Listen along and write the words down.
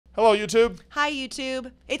Hello, YouTube. Hi,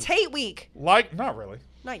 YouTube. It's Hate Week. Not really.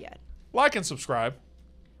 Not yet. Like and subscribe.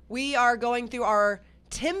 We are going through our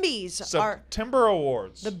Tembies. September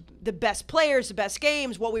Awards. The best players, the best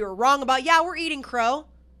games, what we were wrong about. Yeah, we're eating crow.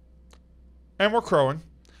 And we're crowing.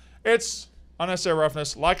 It's Unnecessary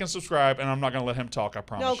Roughness. Like and subscribe, and I'm not going to let him talk, I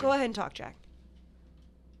promise No, you. go ahead and talk, Jack.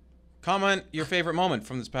 Comment your favorite moment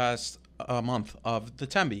from this past month of the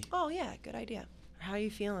Tembi. Oh, yeah, good idea. How are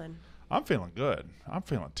you feeling? I'm feeling good. I'm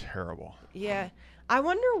feeling terrible. Yeah. I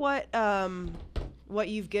wonder what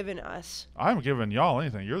you've given us. I haven't given y'all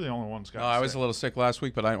anything. You're the only one that's got No, I was a little sick last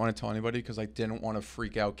week, but I didn't want to tell anybody because I didn't want to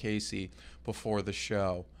freak out Casey before the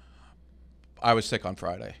show. I was sick on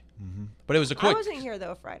Friday. Mm-hmm. But it was a quick... I wasn't here,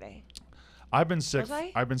 though, Friday. I've been sick. Was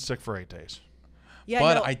I? I've been sick for 8 days. Yeah,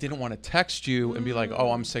 but no. I didn't want to text you and be like,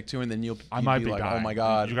 "Oh, I'm sick too," and then you'd I might be like, dying. "Oh my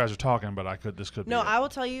god." You guys are talking, but this could be No, it. I will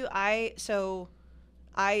tell you,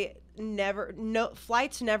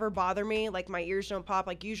 flights never bother me. Like, my ears don't pop.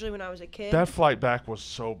 Like, usually when I was a kid. That flight back was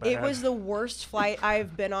so bad. It was the worst flight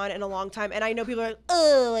I've been on in a long time. And I know people are like,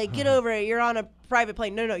 oh, like, get over it. You're on a private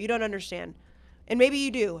plane. No, you don't understand. And maybe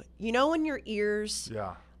you do. You know when your ears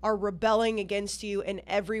are rebelling against you in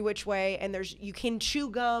every which way, and you can chew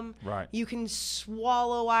gum. Right. You can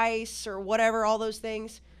swallow ice or whatever, all those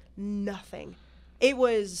things. Nothing. It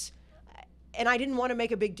was... And I didn't want to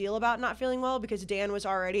make a big deal about not feeling well because Dan was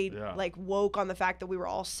already like woke on the fact that we were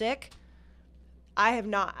all sick. I've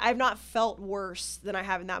not felt worse than I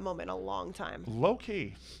have in that moment in a long time. Low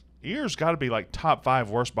key, ears got to be like top 5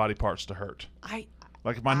 worst body parts to hurt.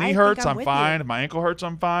 Like if my knee I hurts, think I'm fine. If my ankle hurts,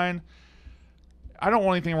 I'm fine. I don't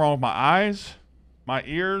want anything wrong with my eyes, my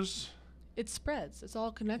ears. It spreads. It's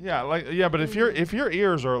all connected. Yeah, but if your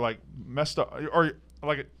ears are like messed up, or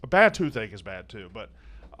like a bad toothache is bad too, but.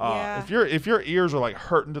 If your ears are like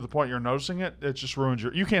hurting to the point you're noticing it, it just ruins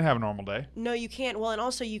you can't have a normal day. No, you can't. Well, and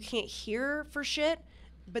also you can't hear for shit.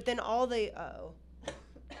 But then all the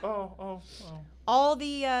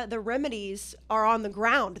the remedies are on the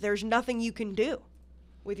ground. There's nothing you can do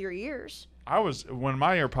with your ears. When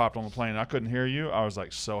my ear popped on the plane, I couldn't hear you. I was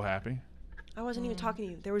like so happy. I wasn't even talking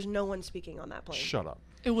to you. There was no one speaking on that plane. Shut up.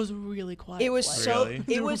 It was really quiet. It was Really?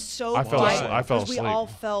 It was so I fell quiet. asleep. We all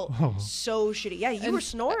felt so shitty. Yeah, you were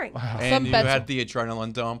snoring. And you had the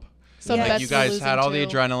adrenaline dump. Some Yes. bets You were guys losing had all the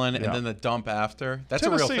too. adrenaline and Yeah. then the dump after. That's a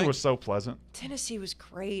Tennessee real thing. was so pleasant. Tennessee was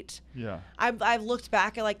great. Yeah. I've looked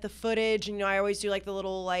back at like the footage, and I always do like the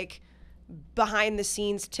little like behind the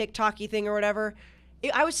scenes TikTok-y thing or whatever.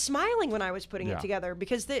 I was smiling when I was putting it together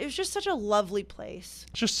because it was just such a lovely place.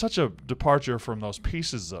 It's just such a departure from those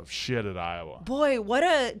pieces of shit at Iowa. Boy,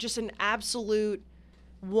 what just an absolute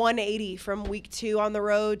 180 from week 2 on the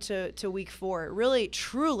road to week 4. Really,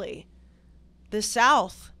 truly, the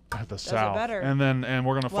South. At the does South. it better. And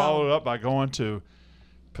we're gonna follow it up by going to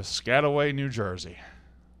Piscataway, New Jersey.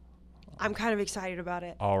 I'm kind of excited about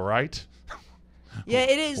it. All right. Yeah,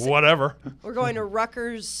 it is. Whatever. We're going to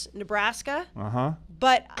Rutgers, Nebraska.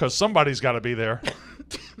 But because somebody's got to be there.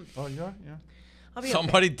 Oh yeah. I'll be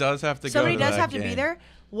Somebody okay. does have to go. Somebody to does that have to game. be there.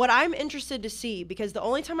 What I'm interested to see, because the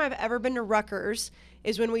only time I've ever been to Rutgers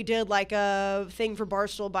is when we did like a thing for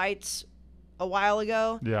Barstool Bites a while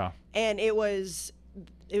ago. Yeah. And it was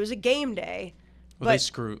a game day. Well,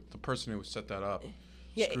 the person who set that up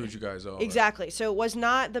Yeah, screwed you guys over. Exactly. So it was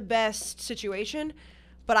not the best situation.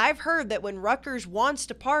 But I've heard that when Rutgers wants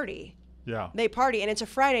to party, they party, and it's a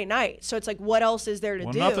Friday night. So it's like, what else is there to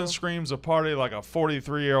do? Nothing screams a party like a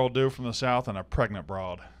 43-year-old dude from the South and a pregnant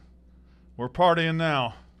broad. We're partying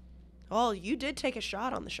now. Well, you did take a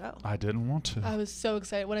shot on the show. I didn't want to. I was so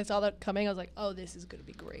excited when I saw that coming. I was like, "Oh, this is going to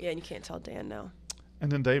be great." Yeah, and you can't tell Dan now.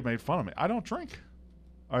 And then Dave made fun of me. I don't drink.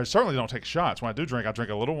 I certainly don't take shots. When I do drink, I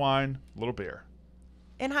drink a little wine, a little beer.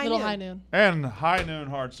 And High noon. And high noon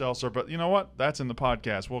hard seltzer. But you know what? That's in the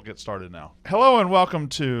podcast. We'll get started now. Hello and welcome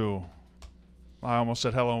to... I almost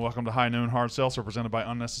said hello and welcome to High Noon Hard Seltzer presented by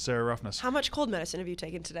Unnecessary Roughness. How much cold medicine have you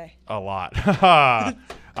taken today? A lot.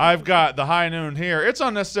 I've got the High Noon here. It's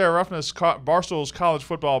Unnecessary Roughness, Barstool's college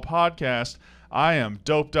football podcast. I am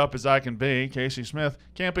doped up as I can be. Casey Smith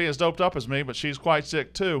can't be as doped up as me, but she's quite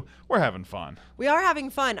sick too. We're having fun. We are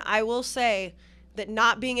having fun. I will say that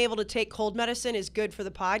not being able to take cold medicine is good for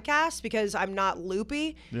the podcast because I'm not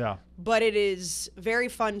loopy. Yeah. But it is very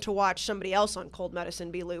fun to watch somebody else on cold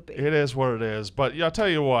medicine be loopy. It is what it is. But yeah, I'll tell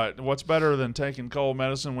you what's better than taking cold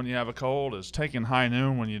medicine when you have a cold is taking High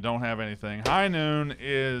Noon when you don't have anything. High Noon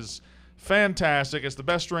is fantastic. It's the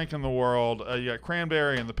best drink in the world. You got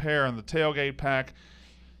cranberry and the pear and the tailgate pack.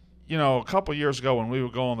 a couple years ago when we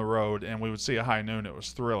would go on the road and we would see a high noon, it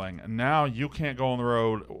was thrilling. And now you can't go on the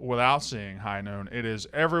road without seeing high noon. It is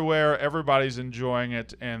everywhere. Everybody's enjoying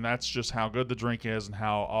it, and that's just how good the drink is and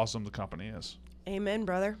how awesome the company is. Amen,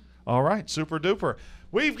 brother. All right, super duper.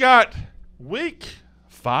 We've got week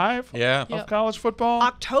 5 of college football.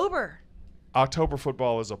 October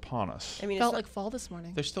football is upon us. I mean, it felt like fall this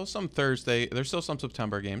morning. There's still some Thursday. There's still some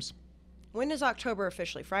September games. When is October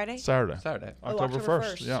officially? Friday? Saturday. October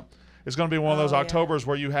 1st. Yeah. It's going to be one of those Octobers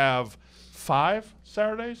where you have 5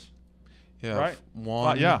 Saturdays. Yeah. Right?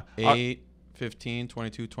 1, 8, 15,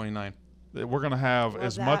 22, 29. We're going to have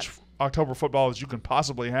as much October football as you can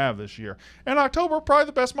possibly have this year. And October, probably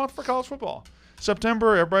the best month for college football.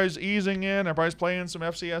 September, everybody's easing in. Everybody's playing some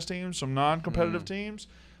FCS teams, some non-competitive teams.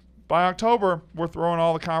 By October, we're throwing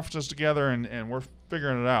all the conferences together, and we're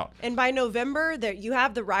figuring it out. And by November, you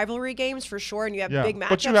have the rivalry games for sure, and you have big matchups.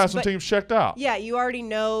 But you have some teams checked out. Yeah, you already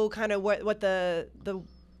know kind of what the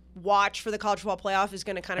watch for the college football playoff is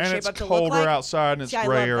going to kind of shape up to look like. And it's colder outside, and it's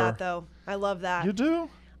grayer. I love that, though. I love that. You do?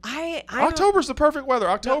 I October's the perfect weather.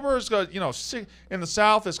 October is going, in the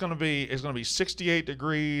south it's going to be 68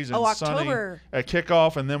 degrees and sunny at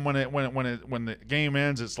kickoff, and then when the game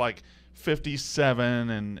ends it's like 57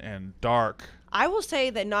 and dark. I will say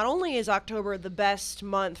that not only is October the best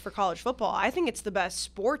month for college football, I think it's the best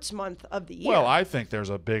sports month of the year. Well, I think there's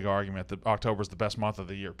a big argument that October is the best month of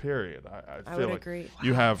the year, period. I feel would like agree.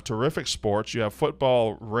 You have terrific sports. You have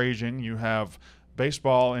football raging. You have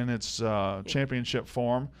baseball in its championship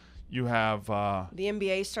form. You have the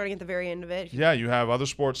NBA starting at the very end of it. Yeah, you have other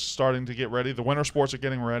sports starting to get ready. The winter sports are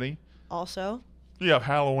getting ready. Also. You have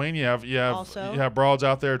Halloween. You have broads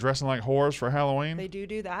out there dressing like whores for Halloween. They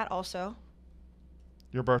do that also.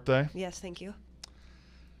 Your birthday? Yes, thank you.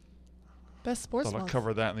 Best sports month. I'll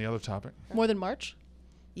cover that in the other topic. More than March?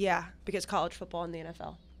 Yeah, because college football and the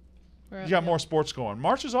NFL. You got more sports going.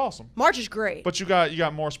 March is awesome. March is great. But you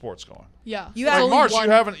got more sports going. Yeah. March,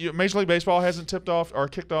 Major League Baseball hasn't tipped off or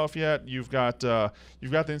kicked off yet. You've got the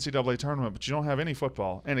NCAA tournament, but you don't have any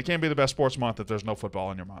football. And it can't be the best sports month if there's no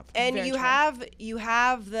football in your month. And you have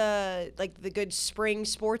the the good spring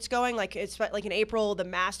sports going. Like it's like in April the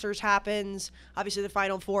Masters happens, obviously the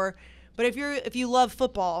Final Four. But if you love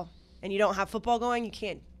football and you don't have football going, you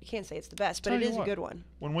can't say it's the best, but it is a good one.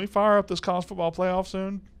 When we fire up this college football playoff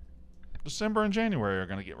soon, December and January are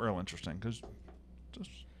going to get real interesting because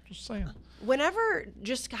just saying.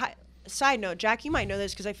 Side note, Jack, you might know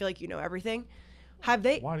this because I feel like you know everything. Why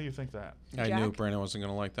do you think that? I knew Brandon wasn't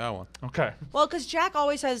going to like that one. Okay. Well, because Jack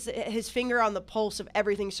always has his finger on the pulse of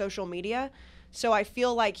everything social media, so I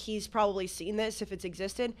feel like he's probably seen this if it's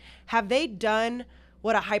existed. Have they done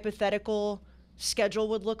what a hypothetical schedule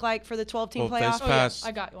would look like for the 12-team playoff?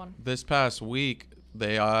 I got one. This past week,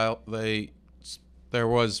 there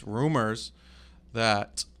was rumors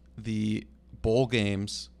that the bowl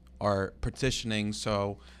games are petitioning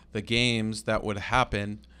so the games that would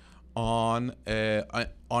happen on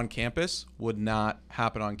campus would not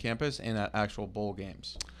happen on campus and at actual bowl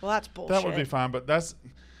games. Well, that's bullshit. That would be fine, but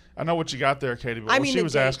I know what you got there, Katie, but what she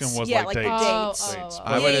was asking was like dates. dates.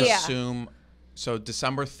 I would assume so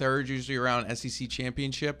December 3rd, usually around SEC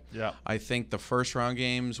championship. Yeah. I think the first round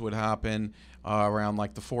games would happen around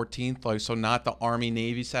like the 14th, so not the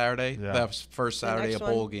Army-Navy Saturday. Yeah. That's first Saturday of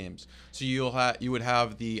bowl games. So you would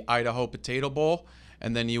have the Idaho Potato Bowl,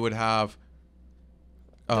 and then you would have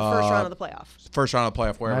the first round of the playoff. First round of the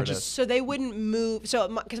playoff, wherever it is. So they wouldn't move. So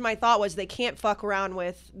because my thought was they can't fuck around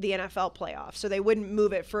with the NFL playoff, so they wouldn't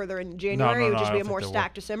move it further in January. It would just be a more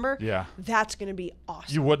stacked December. Yeah, that's going to be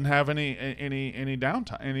awesome. You wouldn't have any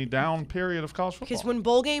downtime, any down period of college football. Because when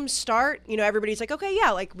bowl games start, everybody's like, okay,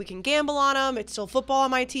 yeah, like we can gamble on them. It's still football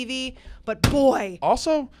on my TV. But boy,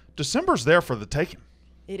 also December's there for the taking.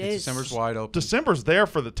 It is. December's wide open. December's there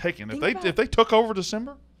for the taking. If they took over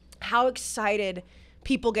December, how excited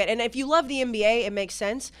people get. And if you love the NBA, it makes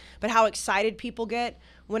sense. But how excited people get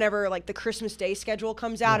whenever like the Christmas Day schedule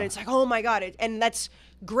comes out, and it's like, oh my God. And that's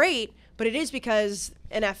great, but it is because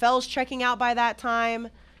NFL's checking out by that time.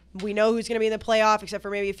 We know who's going to be in the playoff, except for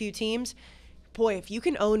maybe a few teams. Boy, if you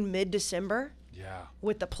can own mid-December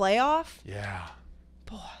with the playoff. Yeah.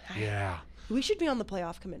 Boy. We should be on the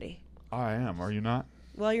playoff committee. I am. Are you not?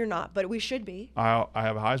 Well, you're not, but we should be. I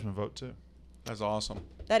have a Heisman vote, too. That's awesome.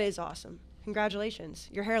 That is awesome. Congratulations.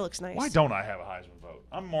 Your hair looks nice. Why don't I have a Heisman vote?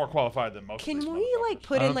 I'm more qualified than most of these Can we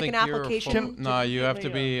put in like an application? No, you have to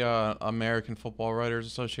be American Football Writers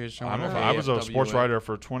Association. I was a sports writer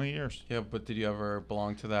for 20 years. Yeah, but did you ever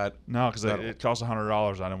belong to that? No, because it cost $100.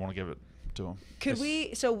 I didn't want to give it to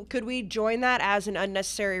them. Could we join that as an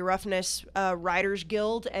unnecessary roughness riders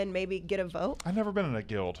guild and maybe get a vote? I've never been in a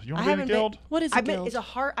guild. You want to be in a guild? What is a guild?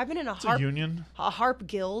 I've been in a It's harp a union. a harp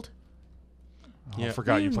guild. Oh, Yeah. I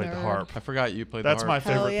forgot you You played the nerd. harp. I forgot you played That's the my harp.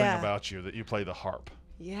 favorite thing yeah. about you, that you play the harp.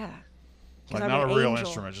 Yeah. 'Cause Like I'm not an a real angel.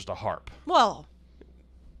 instrument, just a harp. Well,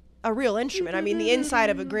 a real instrument. I mean, the inside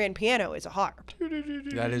of a grand piano is a harp.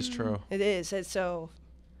 That is true. It is.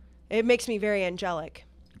 It makes me very angelic.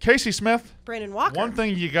 Casey Smith, Brandon Walker. one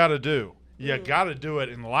thing you got to do. You got to do it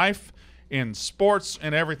in life, in sports,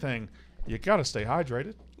 and everything. You got to stay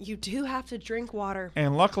hydrated. You do have to drink water.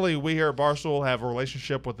 And luckily, we here at Barstool have a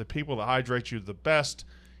relationship with the people that hydrate you the best.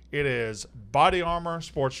 It is BODYARMOR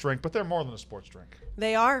Sports Drink, but they're more than a sports drink.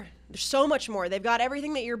 They are. There's so much more. They've got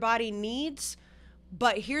everything that your body needs.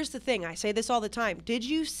 But here's the thing. I say this all the time. Did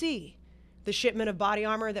you see the shipment of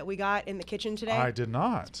BODYARMOR that we got in the kitchen today? I did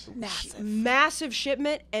not. Massive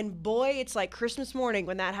shipment, and boy, it's like Christmas morning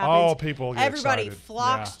when that happens. Oh, people get Everybody excited.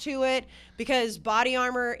 flocks to it because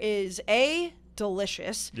BODYARMOR is A,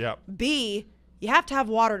 delicious. Yep. B, you have to have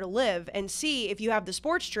water to live, and C, if you have the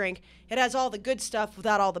sports drink, it has all the good stuff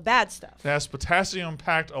without all the bad stuff. It has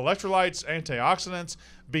potassium-packed electrolytes, antioxidants,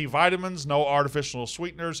 B vitamins, no artificial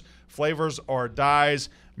sweeteners, flavors, or dyes,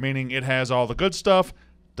 meaning it has all the good stuff,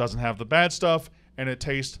 doesn't have the bad stuff, and it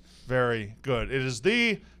tastes very good. It is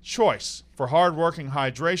the choice for hard-working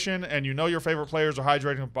hydration, and you know your favorite players are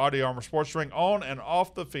hydrating with BODYARMOR Sports Drink on and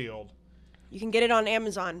off the field. You can get it on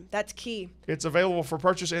Amazon. That's key. It's available for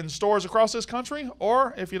purchase in stores across this country,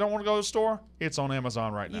 or if you don't want to go to the store, it's on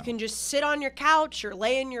Amazon right now. You can just sit on your couch or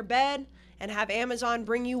lay in your bed and have Amazon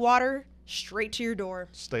bring you water straight to your door.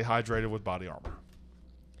 Stay hydrated with BODYARMOR.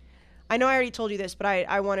 I know I already told you this, but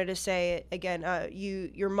I wanted to say it again.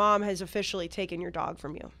 Your mom has officially taken your dog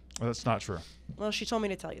from you. Well, that's not true. Well, she told me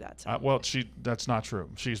to tell you that. So. That's not true.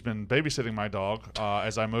 She's been babysitting my dog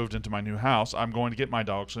as I moved into my new house. I'm going to get my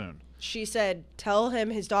dog soon. She said, tell him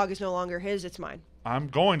his dog is no longer his, it's mine. I'm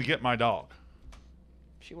going to get my dog.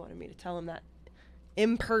 She wanted me to tell him that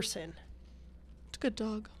in person. It's a good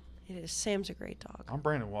dog. It is. Sam's a great dog. I'm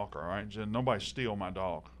Brandon Walker, all right? Nobody steal my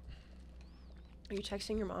dog. Are you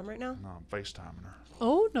texting your mom right now? No, I'm FaceTiming her.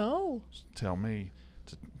 Oh, no. Tell me.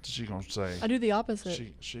 She going to say. I do the opposite.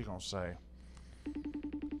 She going to say.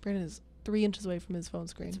 Brandon is 3 inches away from his phone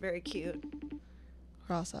screen. It's very cute.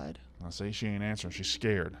 Cross-eyed. I see she ain't answering. She's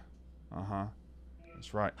scared. Uh-huh.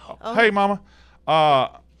 That's right. Oh. Hey, Mama.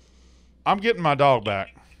 I'm getting my dog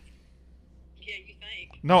back. Yeah, you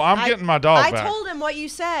think? No, I'm getting my dog I back. told him what you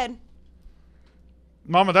said.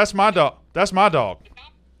 Mama, that's my dog. That's my dog.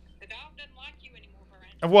 The dog doesn't like you anymore,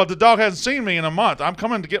 Brandon. Well, the dog hasn't seen me in a month. I'm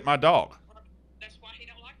coming to get my dog. That's why he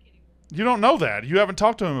don't like you anymore. You don't know that. You haven't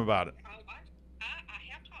talked to him about it. Oh,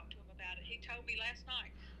 I have talked to him about it. He told me last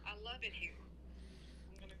night, I love it here.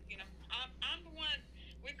 I'm gonna, I'm the one.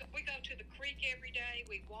 We go to the creek every day.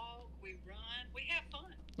 We walk. We run. We have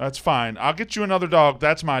fun. That's fine. I'll get you another dog.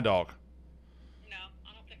 That's my dog. No,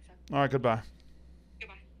 I don't think so. All right, goodbye.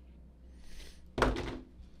 Goodbye.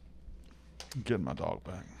 I'm getting my dog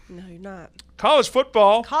back. No, you're not. College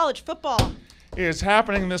football College football. is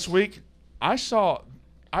happening this week. I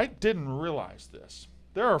didn't realize this.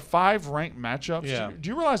 There are 5 ranked matchups. Yeah. Do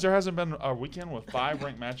you realize there hasn't been a weekend with 5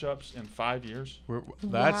 ranked matchups in 5 years?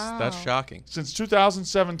 That's Wow. shocking. Since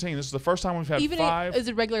 2017, this is the first time we've had Even 5. is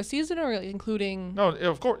it regular season or including? No,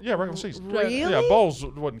 of course, yeah, regular season. Really? Yeah, bowls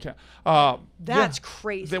wouldn't count. That's yeah,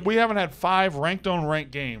 crazy. we haven't had 5 ranked on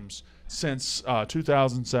ranked games since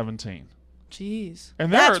 2017. Jeez.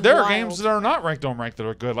 And That's there are wild. games that are not ranked on ranked that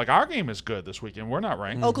are good. Like our game is good this weekend. We're not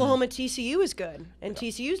ranked. Oklahoma TCU is good, and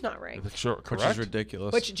TCU's not ranked. Sure, Which correct. is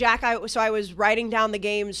ridiculous. Which Jack, I was writing down the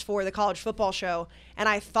games for the college football show, and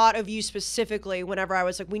I thought of you specifically whenever I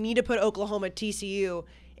was like, we need to put Oklahoma TCU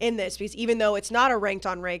in this because even though it's not a ranked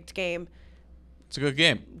on ranked game, it's a good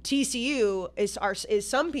game. TCU is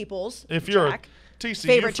some people's If you're Jack, a TCU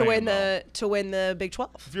favorite to fan, win the Big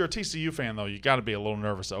 12. if you're a TCU fan though, you got to be a little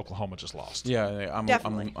nervous that Oklahoma just lost. Yeah,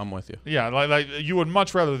 Definitely. I'm with you. Yeah, like you would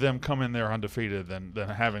much rather them come in there undefeated than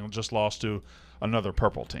having just lost to another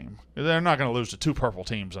purple team. They're not going to lose to 2 purple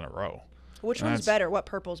teams in a row. Which one's better? What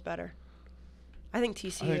purple's better? I think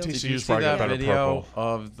TCU. I think Did TCU's you see probably got that better video purple.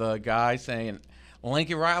 of the guy saying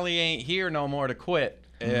Lincoln Riley ain't here no more to quit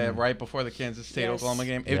right before the Kansas State Yes. Oklahoma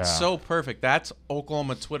game? Yeah. It's so perfect. That's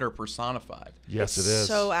Oklahoma Twitter personified. Yes, it is.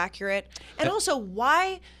 So accurate. And also,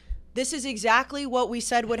 why this is exactly what we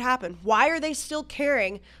said would happen. Why are they still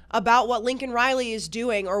caring about what Lincoln Riley is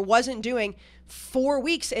doing or wasn't doing 4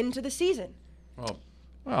 weeks into the season? Well,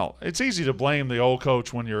 Well, it's easy to blame the old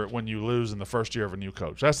coach when you lose in the first year of a new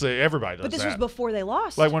coach. Everybody does that. But this was before they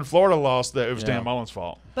lost. Like when Florida lost, it was Dan Mullen's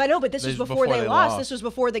fault. But no, but this was before they lost. This was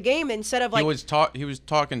before the game. Instead of like he was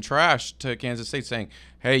talking trash to Kansas State, saying,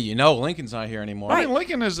 "Hey, Lincoln's not here anymore." I mean,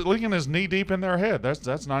 Lincoln is knee deep in their head.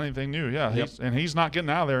 That's not anything new. Yeah, he's not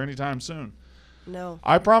getting out of there anytime soon. No.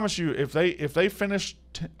 I promise you, if they finish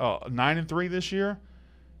 9-3 this year,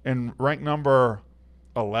 and rank number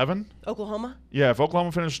 11. Oklahoma? Yeah, if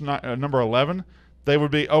Oklahoma finished number 11, they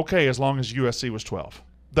would be okay as long as USC was 12.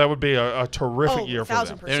 That would be a terrific year for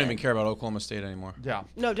them. They don't even care about Oklahoma State anymore. Yeah.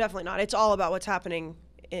 No, definitely not. It's all about what's happening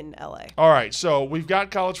in LA. All right, so we've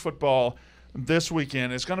got college football this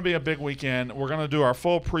weekend. It's going to be a big weekend. We're going to do our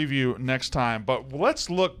full preview next time, but let's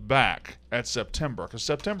look back at September because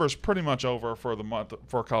September is pretty much over for the month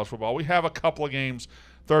for college football. We have a couple of games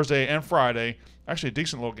Thursday and Friday. Actually, a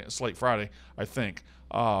decent little slate Friday, I think.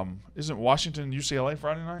 Isn't Washington UCLA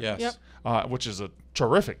Friday night? Yes. Yep. Which is a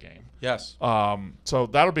terrific game. Yes. So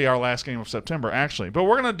that'll be our last game of September, actually. But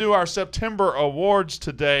we're going to do our September awards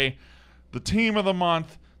today. The team of the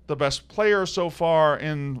month, the best player so far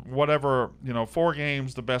in whatever, 4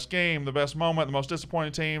 games, the best game, the best moment, the most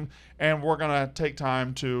disappointing team, and we're going to take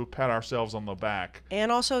time to pat ourselves on the back.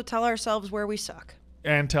 And also tell ourselves where we suck.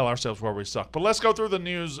 But let's go through the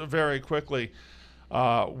news very quickly.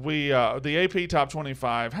 The AP Top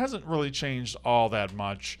 25 hasn't really changed all that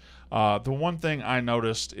much. The one thing I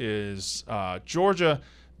noticed is Georgia,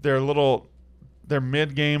 their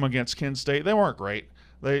mid game against Kent State, they weren't great.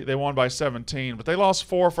 They won by 17, but they lost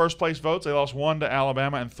 4 first-place votes. They lost 1 to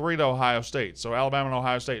Alabama and 3 to Ohio State. So Alabama and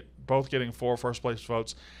Ohio State both getting 4 first-place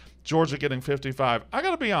votes. Georgia getting 55. I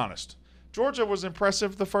got to be honest. Georgia was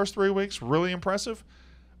impressive the first 3 weeks, really impressive.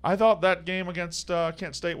 I thought that game against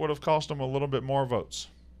Kent State would have cost them a little bit more votes.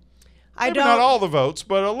 Maybe not all the votes,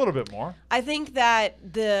 but a little bit more. I think that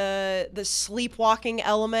the sleepwalking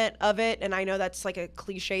element of it, and I know that's like a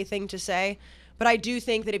cliche thing to say, but I do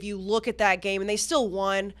think that if you look at that game and they still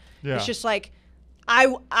won, it's just like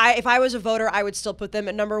if I was a voter, I would still put them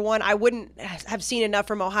at number 1. I wouldn't have seen enough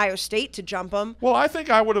from Ohio State to jump them. Well, I think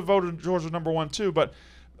I would have voted Georgia number 1 too, but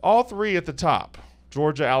all 3 at the top.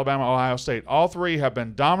 Georgia, Alabama, Ohio State. All 3 have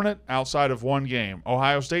been dominant outside of 1 game.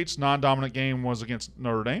 Ohio State's non-dominant game was against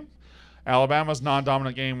Notre Dame. Alabama's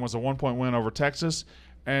non-dominant game was a 1-point win over Texas.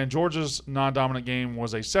 And Georgia's non-dominant game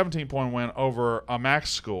was a 17-point win over a MAC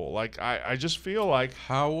school. I just feel like...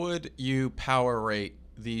 How would you power rate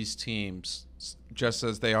these teams just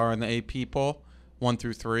as they are in the AP poll, 1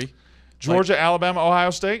 through 3? Georgia, Alabama,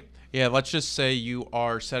 Ohio State? Yeah, let's just say you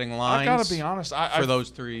are setting lines. I gotta be honest. For those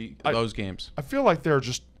games. I feel like they're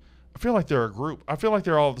a group. I feel like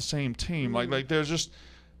they're all the same team. Mm-hmm. Like there's just.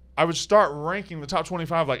 I would start ranking the top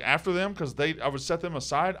 25 after them because I would set them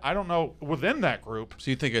aside. I don't know within that group. So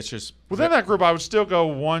you think it's just within that group? I would still go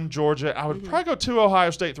 1 Georgia. I would probably go 2 Ohio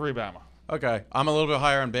State, 3 Bama. Okay, I'm a little bit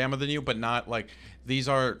higher on Bama than you, but not like these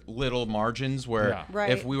are little margins where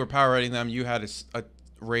if we were power rating them, you had a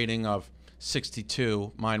rating of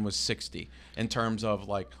 62, mine was 60 in terms of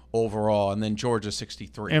overall, and then Georgia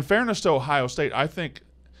 63. In fairness to Ohio State, I think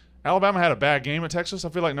Alabama had a bad game at Texas. I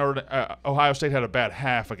feel like Ohio State had a bad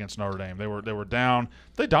half against Notre Dame. They were down.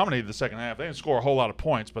 They dominated the second half. They didn't score a whole lot of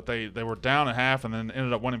points, but they were down a half and then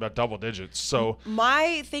ended up winning by double digits. So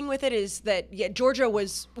my thing with it is that Georgia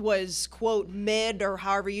was quote mid or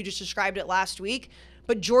however you just described it last week,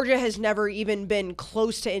 but Georgia has never even been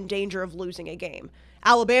close to in danger of losing a game.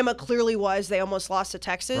 Alabama clearly was. They almost lost to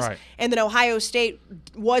Texas. Right. And then Ohio State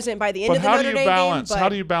wasn't by the end of the Notre Dame game. How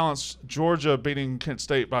do you balance Georgia beating Kent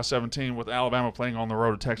State by 17 with Alabama playing on the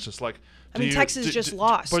road to Texas? Texas just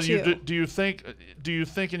lost, but too. Do you think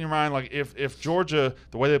in your mind, if Georgia,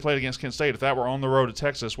 the way they played against Kent State, if that were on the road to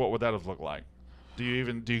Texas, what would that have looked like? Do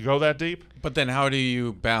you go that deep? But then how do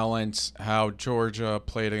you balance how Georgia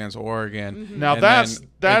played against Oregon? Mm-hmm. Now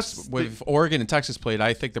that's with Oregon and Texas played.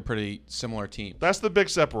 I think they're pretty similar teams. That's the big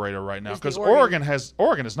separator right now because Oregon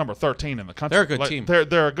is number 13 in the country. They're a good team.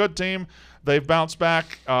 They're a good team. They've bounced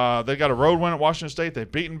back. They got a road win at Washington State.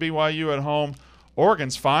 They've beaten BYU at home.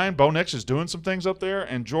 Oregon's fine. Bo Nix is doing some things up there,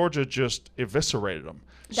 and Georgia just eviscerated them.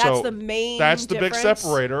 That's the main That's the difference. big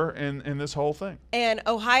separator in this whole thing. And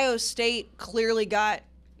Ohio State clearly got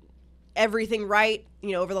everything right,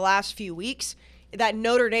 over the last few weeks. That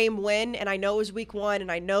Notre Dame win, and I know it was week 1, and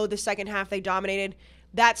I know the second half they dominated,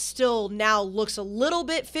 that still now looks a little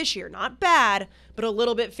bit fishier. Not bad, but a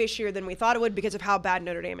little bit fishier than we thought it would because of how bad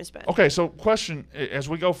Notre Dame has been. Okay, so question, as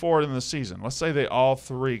we go forward in the season, let's say they all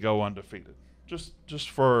 3 go undefeated, just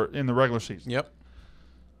for in the regular season. Yep.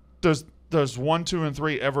 Does 1, 2, and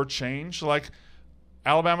 3 ever change?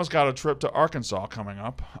 Alabama's got a trip to Arkansas coming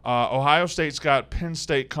up. Ohio State's got Penn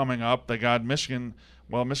State coming up. They got Michigan.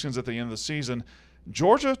 Well, Michigan's at the end of the season.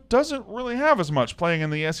 Georgia doesn't really have as much playing in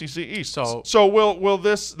the SEC East. So will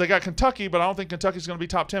this – they got Kentucky, but I don't think Kentucky's going to be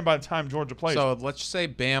top 10 by the time Georgia plays. So let's say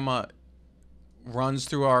Bama runs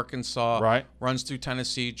through Arkansas, right? Runs through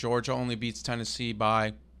Tennessee. Georgia only beats Tennessee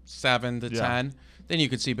by 7 to 10. Then you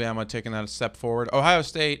could see Bama taking that a step forward. Ohio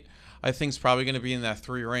State, I think, is probably going to be in that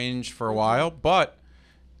 3 range for a while. But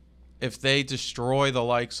if they destroy the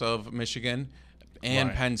likes of Michigan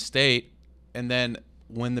and Penn State and then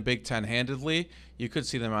win the Big Ten handedly, you could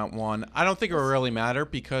see them out 1. I don't think it will really matter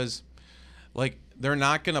because, like, they're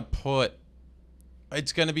not going to put –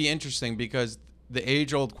 it's going to be interesting because the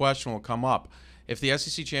age-old question will come up. If the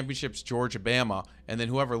SEC Championship's Georgia-Bama, and then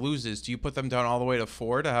whoever loses, do you put them down all the way to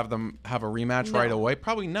 4 to have them have a rematch right away?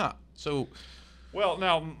 Probably not. So, well,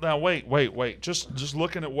 now wait. Just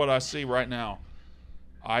looking at what I see right now,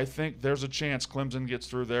 I think there's a chance Clemson gets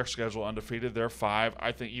through their schedule undefeated. They're 5.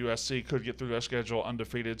 I think USC could get through their schedule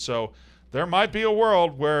undefeated. So there might be a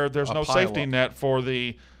world where there's no safety net for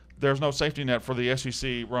the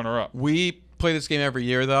SEC runner-up. We play this game every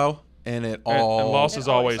year though. And losses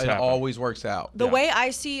always happen. It always works out. The way I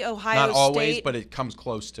see Ohio State... Not always, but it comes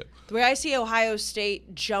close to. The way I see Ohio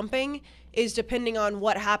State jumping is depending on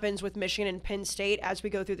what happens with Michigan and Penn State as we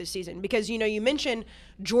go through the season. Because, you mentioned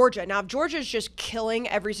Georgia. Now, if Georgia's just killing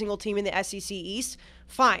every single team in the SEC East,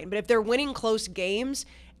 fine. But if they're winning close games,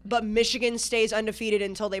 but Michigan stays undefeated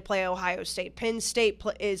until they play Ohio State, Penn State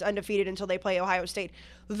is undefeated until they play Ohio State,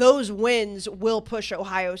 those wins will push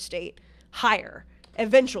Ohio State higher.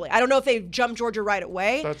 Eventually. I don't know if they jump Georgia right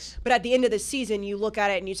away, but at the end of the season, you look at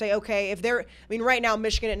it and you say, okay, right now,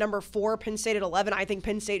 Michigan at number 4, Penn State at 11, I think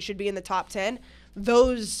Penn State should be in the top 10.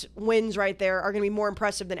 Those wins right there are going to be more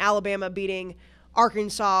impressive than Alabama beating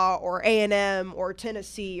Arkansas or A&M or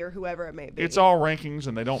Tennessee or whoever it may be. It's all rankings,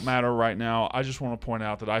 and they don't matter right now. I just want to point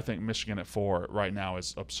out that I think Michigan at 4 right now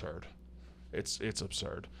is absurd. It's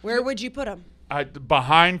absurd. Where would you put them?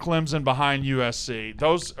 Behind Clemson, behind USC.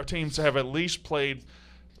 Those teams have at least played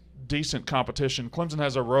decent competition. Clemson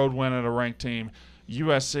has a road win at a ranked team.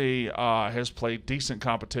 USC has played decent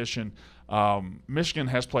competition. Michigan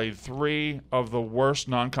has played 3 of the worst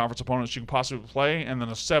non-conference opponents you can possibly play, and then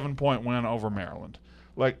a 7-point win over Maryland.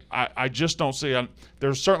 I just don't see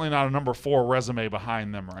there's certainly not a number 4 resume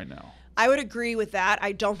behind them right now. I would agree with that.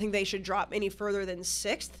 I don't think they should drop any further than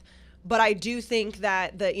 6th. But I do think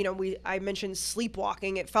that I mentioned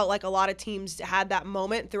sleepwalking. It felt like a lot of teams had that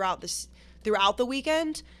moment throughout the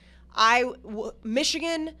weekend.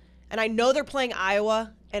 Michigan, and I know they're playing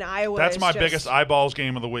Iowa, and Iowa. That's my biggest eyeballs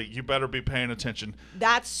game of the week. You better be paying attention.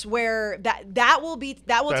 That's where that will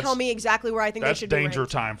tell me exactly where I think they should be. That's danger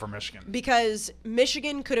time for Michigan. Because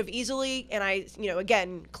Michigan could have easily, and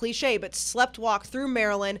again, cliche, but sleptwalk through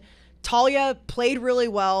Maryland. Talia played really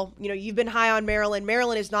well. You've been high on Maryland.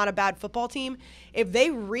 Maryland is not a bad football team. If they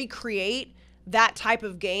recreate that type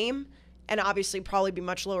of game, and obviously probably be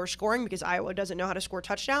much lower scoring because Iowa doesn't know how to score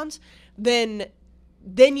touchdowns, then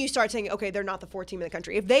you start saying, okay, they're not the 4th team in the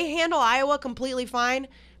country. If they handle Iowa completely fine,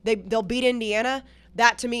 they'll beat Indiana.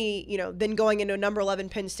 That to me, then going into number 11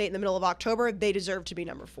 Penn State in the middle of October, they deserve to be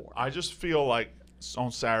number 4. I just feel like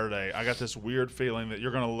on Saturday, I got this weird feeling that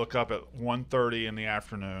you're going to look up at 1:30 in the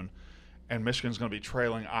afternoon, and Michigan's going to be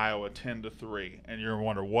trailing Iowa 10-3, and you're going to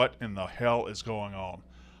wonder what in the hell is going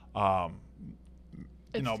on.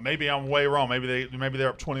 Maybe I'm way wrong. Maybe they're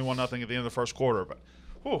up 21-0 at the end of the first quarter. But,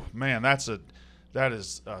 whew, man, that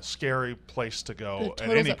is a scary place to go at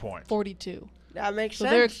any point. 42. That makes sense.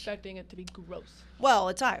 So they're expecting it to be gross. Well,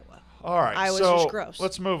 it's Iowa. All right, Iowa's just gross.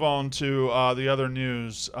 Let's move on to the other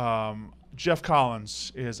news. Geoff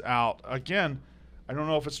Collins is out again. I don't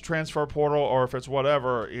know if it's transfer portal or if it's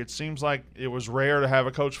whatever. It seems like it was rare to have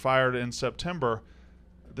a coach fired in September.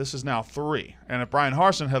 This is now 3. And if Brian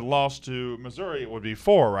Harsin had lost to Missouri, it would be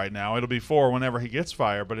 4 right now. It'll be 4 whenever he gets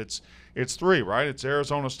fired. But it's 3, right? It's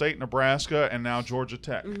Arizona State, Nebraska, and now Georgia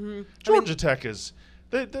Tech. Mm-hmm. Georgia Tech is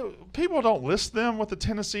people don't list them with the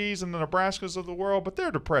Tennessees and the Nebraskas of the world, but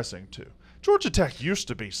they're depressing too. Georgia Tech used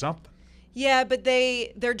to be something. Yeah, but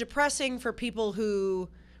they're depressing for people who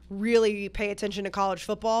really pay attention to college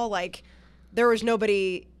football. Like, there was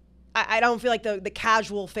nobody. I don't feel like the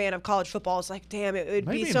casual fan of college football is like, damn, it would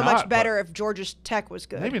be so much better if Georgia Tech was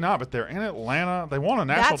good. Maybe not, but they're in Atlanta. They won a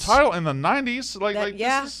national title in the 90s.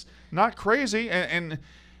 This is not crazy. And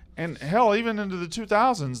hell, even into the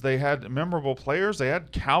 2000s, they had memorable players. They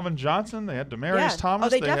had Calvin Johnson. They had Demarius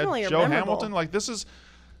Thomas. They had Joe memorable. Hamilton.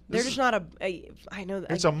 They're just not I know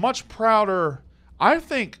that. It's a much prouder. I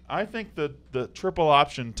think the triple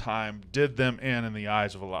option time did them in the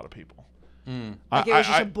eyes of a lot of people. Like it was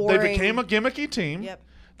just a boring. They became a gimmicky team. Yep.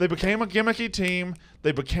 They became a gimmicky team.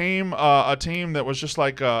 They became a team that was just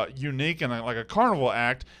like unique and like a carnival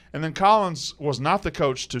act. And then Collins was not the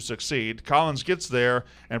coach to succeed. Collins gets there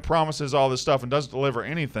and promises all this stuff and doesn't deliver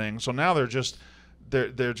anything. So now they're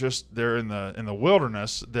in the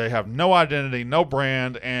wilderness. They have no identity, no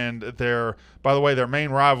brand, and by the way, their main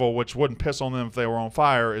rival, which wouldn't piss on them if they were on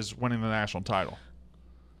fire, is winning the national title.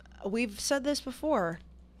 We've said this before.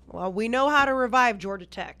 Well, we know how to revive Georgia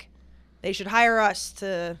Tech. They should hire us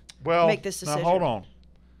to make this decision. Now hold on.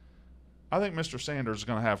 I think Mr. Sanders is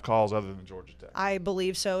going to have calls other than Georgia Tech. I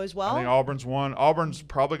believe so as well. I think Auburn's one. Auburn's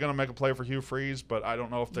probably going to make a play for Hugh Freeze, but I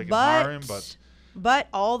don't know if they can hire him. But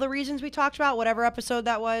all the reasons we talked about, whatever episode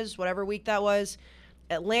that was, whatever week that was,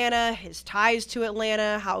 Atlanta, his ties to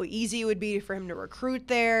Atlanta, how easy it would be for him to recruit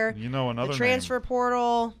there. You know another the transfer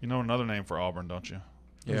portal. You know another name for Auburn, don't you?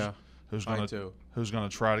 Yeah, Who's I going do. Who's going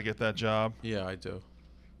to try to get that job? Yeah, I do.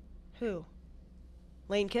 Who?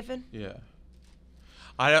 Lane Kiffin? Yeah.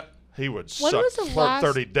 He would When suck was the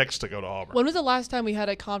 30 dicks to go to Auburn. When was the last time we had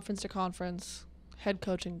a conference-to-conference head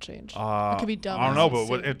coaching change? It could be dumb. I don't know,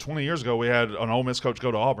 but 20 years ago we had an Ole Miss coach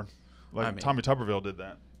go to Auburn. Tommy Tuberville did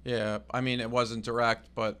that. Yeah, I mean, it wasn't direct,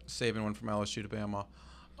 but Saban went from LSU to Bama.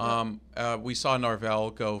 We saw Norvell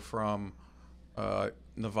go from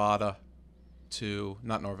Nevada to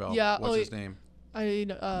not Norvell. Yeah, what's his name?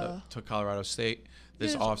 To Colorado State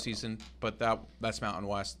this offseason, but that's Mountain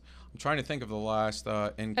West. I'm trying to think of the last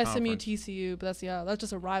in SMU conference. TCU, but that's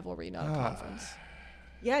just a rivalry, not a conference.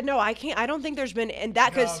 Yeah, no, I can't. I don't think there's been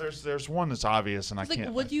because there's one that's obvious, and I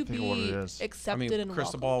can't. Would you think of what it be is. accepted and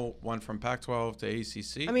Cristobal went from Pac-12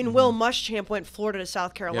 to ACC. I mean, Will Muschamp went Florida to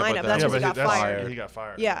South Carolina. That's when he got fired. He got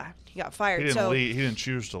fired. Yeah, he got fired. He didn't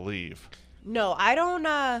choose to leave. No, I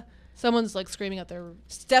don't. Someone's like screaming at their.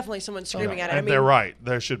 It's definitely someone screaming at it. And they're right.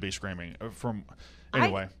 They should be screaming from.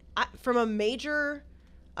 Anyway, from a major,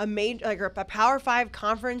 like a Power 5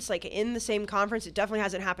 conference, like in the same conference, it definitely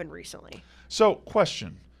hasn't happened recently. So,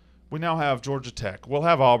 question. We now have Georgia Tech. We'll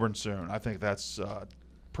have Auburn soon. I think that's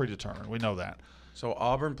predetermined. We know that. So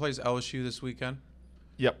Auburn plays LSU this weekend.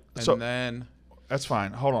 Yep. And then that's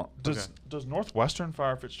fine. Hold on. Does Northwestern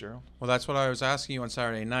fire Fitzgerald? Well, that's what I was asking you on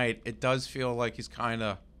Saturday night. It does feel like he's kind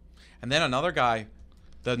of. And then another guy,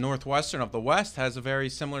 the Northwestern of the West, has a very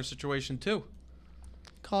similar situation too.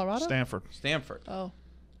 Colorado? Stanford. Oh.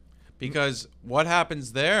 Because what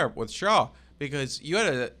happens there with Shaw? Because you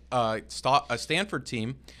had a Stanford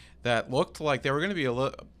team that looked like they were going to be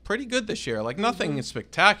pretty good this year. Like nothing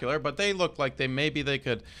spectacular, but they looked like they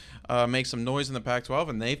could make some noise in the Pac-12,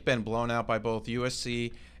 and they've been blown out by both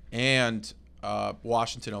USC and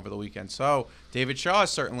Washington over the weekend. So David Shaw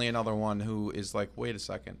is certainly another one who is like, wait a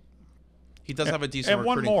second. He does have a decent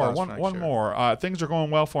recruiting class for next year. One more. Things are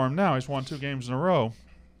going well for him now. He's won 2 games in a row.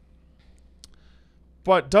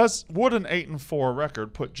 But would an 8-4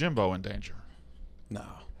 record put Jimbo in danger? No.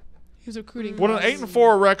 He was recruiting. Would an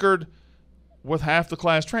 8-4 record with half the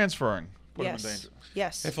class transferring put him in danger?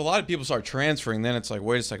 Yes. If a lot of people start transferring, then it's like,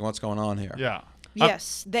 wait a second, what's going on here? Yeah.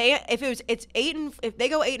 Yes. If they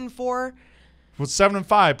go 8-4. With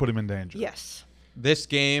 7-5, put him in danger. Yes. This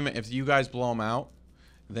game, if you guys blow them out,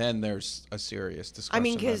 then there's a serious discussion. I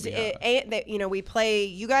mean, because we play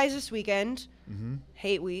you guys this weekend.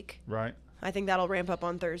 Hate week. Right. I think that'll ramp up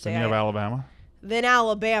on Thursday. Then you have Alabama. Then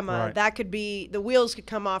Alabama. Right. That could be the wheels could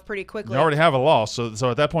come off pretty quickly. You already have a loss, so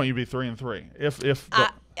at that point you'd be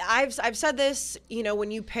 3-3. I've said this. When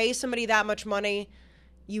you pay somebody that much money,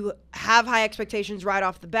 you have high expectations right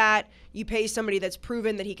off the bat. You pay somebody that's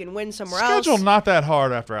proven that he can win somewhere else. Schedule not that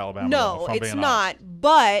hard after Alabama. No, it's not.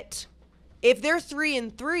 But if they're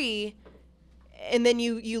 3-3. And then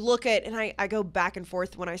you look at, and I go back and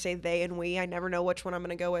forth when I say they and we. I never know which one I'm going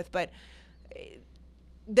to go with. But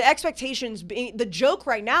the expectations, the joke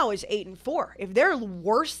right now is 8-4. If they're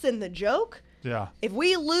worse than the joke, if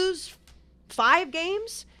we lose 5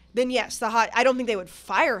 games, then yes, I don't think they would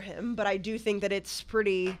fire him. But I do think that it's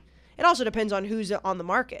pretty. It also depends on who's on the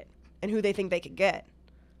market and who they think they could get.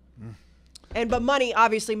 But money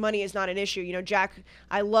is not an issue. Jack,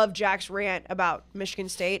 I love Jack's rant about Michigan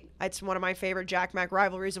State. It's one of my favorite Jack Mac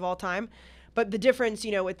rivalries of all time. But the difference,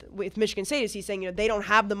 with Michigan State is he's saying, they don't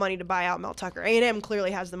have the money to buy out Mel Tucker. A&M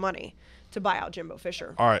clearly has the money to buy out Jimbo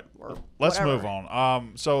Fisher. All right, let's move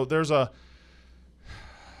on. So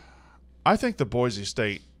I think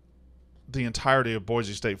the entirety of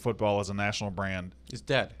Boise State football as a national brand is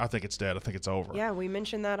dead. I think it's dead. I think it's over. Yeah, we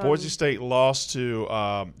mentioned that. Boise State lost to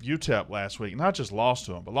UTEP last week. Not just lost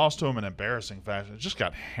to them, but lost to them in embarrassing fashion. It just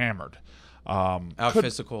got hammered.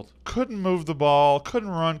 Out-physical. Couldn't move the ball, couldn't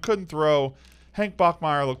run, couldn't throw. Hank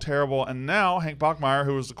Bachmeier looked terrible. And now Hank Bachmeier,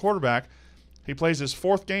 who was the quarterback, he plays his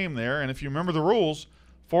 4th game there. And if you remember the rules,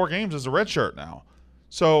 4 games is a red shirt now.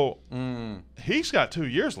 So he's got 2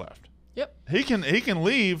 years left. Yep. He can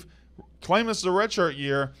leave, claim this is a red shirt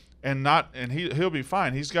year, and he'll be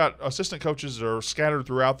fine. He's got assistant coaches that are scattered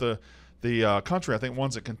throughout the country. I think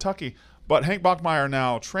one's at Kentucky. But Hank Bachmeier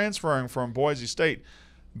now transferring from Boise State.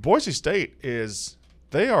 Boise State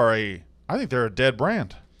I think they're a dead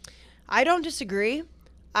brand. I don't disagree.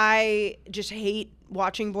 I just hate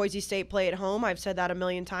watching Boise State play at home. I've said that a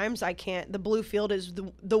million times. I can't. The blue field is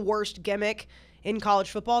the worst gimmick in college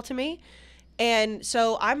football to me. And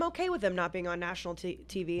so I'm okay with them not being on national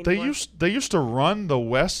TV anymore. They used to run the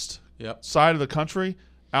west side of the country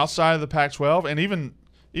outside of the Pac-12 and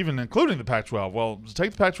even including the Pac-12. Well, to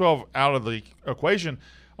take the Pac-12 out of the equation,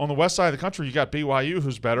 on the west side of the country, you got BYU,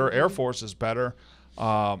 who's better. Air Force is better.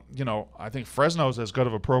 I think Fresno's as good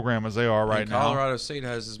of a program as they are right now. Colorado State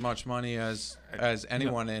has as much money as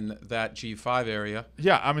anyone in that G5 area.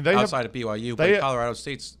 Yeah, I mean outside of BYU, but Colorado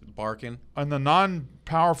State's barking. And the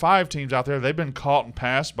non-Power 5 teams out there, they've been caught and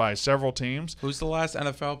passed by several teams. Who's the last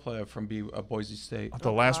NFL player from Boise State?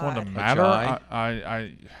 The last one to matter?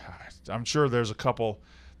 I'm sure there's a couple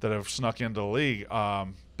that have snuck into the league,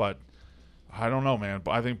 but I don't know, man.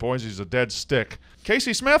 I think Boise's a dead stick.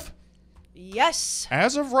 Casey Smith? Yes.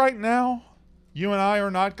 As of right now, you and I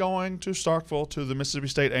are not going to Starkville to the Mississippi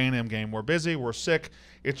State A&M game. We're busy. We're sick.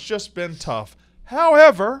 It's just been tough.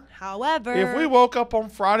 However, if we woke up on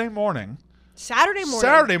Friday morning,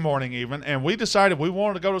 Saturday morning even, and we decided we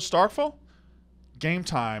wanted to go to Starkville, Game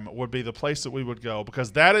Time would be the place that we would go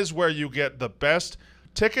because that is where you get the best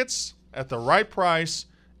tickets at the right price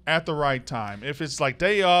at the right time. If it's like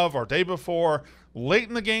day of or day before, late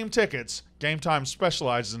in the game tickets, Game Time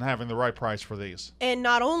specializes in having the right price for these. And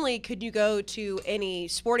not only could you go to any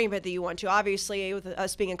sporting event that you want to, obviously with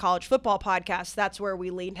us being a college football podcast, that's where we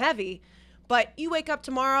lean heavy. But you wake up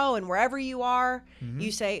tomorrow and wherever you are,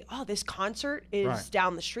 you say, oh, this concert is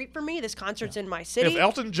down the street from me. This concert's in my city. If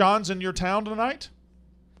Elton John's in your town tonight,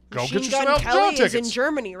 go get you some Gun Elton Kelly John tickets. is in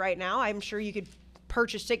Germany right now. I'm sure you could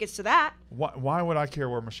purchase tickets to that. Why would I care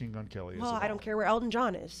where Machine Gun Kelly is? Well, I don't care where Elton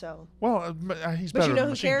John is. So. Well, he's but better you know than who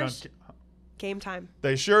Machine cares? Gun. Game Time.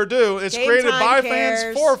 They sure do. It's Game created Time by cares.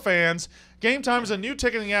 fans for fans. Game Time is a new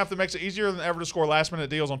ticketing app that makes it easier than ever to score last-minute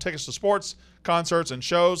deals on tickets to sports, concerts, and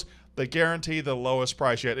shows. They guarantee the lowest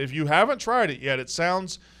price yet. If you haven't tried it yet, it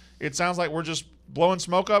sounds like we're just blowing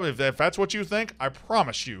smoke up. If that's what you think, I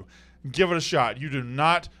promise you, give it a shot. You do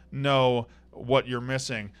not know what you're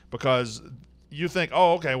missing because you think,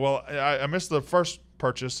 oh, okay, well, I missed the first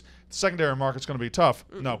purchase. The secondary market's going to be tough.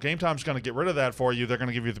 No, Game Time's going to get rid of that for you. They're going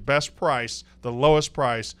to give you the best price, the lowest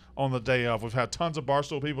price on the day of. We've had tons of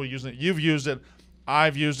Barstool people using it. You've used it.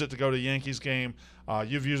 I've used it to go to Yankees game.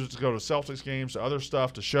 You've used it to go to Celtics games, to other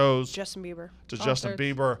stuff, to shows. Justin Bieber. Justin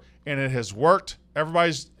Bieber. And it has worked.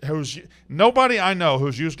 Nobody I know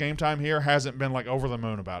who's used Game Time here hasn't been like over the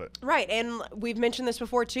moon about it. Right. And we've mentioned this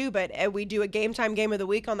before too, but we do a Game Time game of the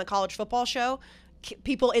week on the college football show.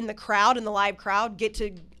 People in the crowd, in the live crowd, get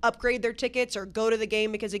to upgrade their tickets or go to the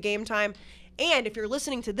game because of Game Time. And if you're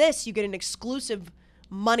listening to this, you get an exclusive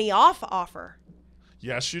money off offer.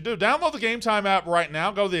 Yes, you do. Download the Game Time app right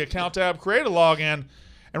now. Go to the account tab, create a login,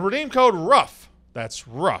 and redeem code ROUGH. That's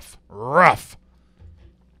rough.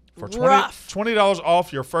 For $20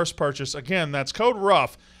 off your first purchase. Again, that's code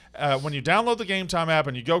ROUGH. When you download the Game Time app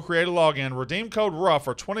and you go create a login, redeem code ROUGH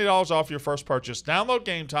for $20 off your first purchase. Download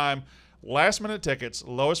Game Time. Last-minute tickets,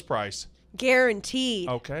 lowest price. Guaranteed.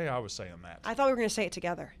 Okay, I was saying that. I thought we were going to say it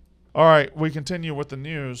together. All right, we continue with the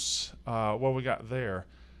news. What we got there?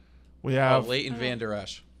 We have Leighton Vander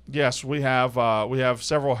Esch. Yes, we have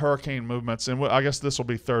several hurricane movements, and I guess this will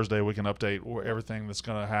be Thursday. We can update everything that's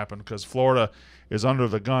going to happen because Florida is under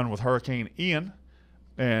the gun with Hurricane Ian,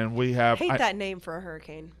 and we have. I hate that name for a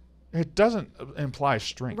hurricane. It doesn't imply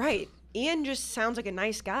strength, right? Ian just sounds like a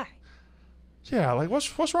nice guy. Yeah, like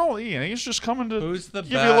what's wrong with Ian? He's just coming to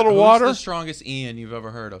give you a little water. Who's the strongest Ian you've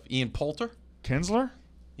ever heard of? Ian Poulter? Kinsler?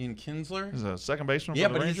 Ian Kinsler? He's a second baseman for the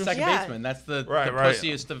But Rangers? he's second baseman. That's the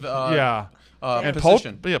pussiest of and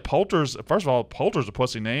position. Poulter's, first of all, Poulter's a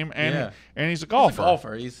pussy name, and he's a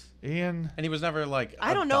golfer. He's Ian. And he was never like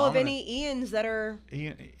I don't know of any Ians that are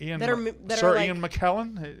Ian Sir Ian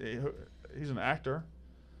McKellen. He's an actor.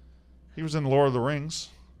 He was in Lord of the Rings.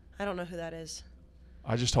 I don't know who that is.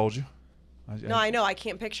 I just told you. No, I know. I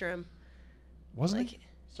can't picture him. Wasn't he?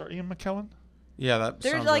 Sir Ian McKellen? Yeah, that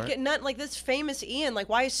there's sounds like right. not like this famous Ian. Like,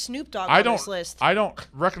 why is Snoop Dogg on this list? I don't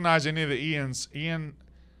recognize any of the Ians. Ian,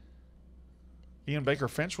 Ian Baker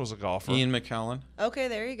Finch was a golfer. Ian McKellen. Okay,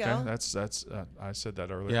 there you go. Okay, that's I said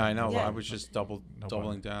that earlier. Yeah, I know. Yeah. I was just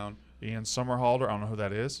doubling down. Ian Somerhalder. I don't know who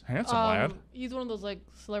that is. Handsome lad. He's one of those like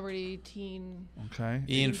celebrity teen. Okay.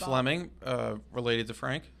 Ian Fleming, related to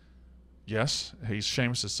Frank. Yes, he's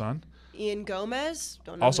Seamus' son. Ian Gomez.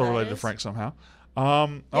 Don't know Also who that related to is. Frank somehow. Yeah,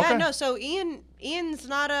 Okay. no. So Ian's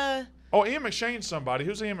not a. Oh, Ian McShane's somebody.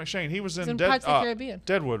 Who's Ian McShane? He was He's in in Pirates of the Caribbean.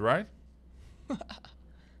 Deadwood, right?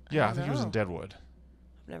 Yeah, I don't think he was in know. Deadwood.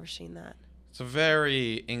 I've never seen that. It's a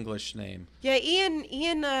very English name. Yeah,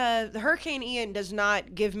 Ian, the Hurricane Ian does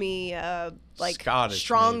not give me like Scottish,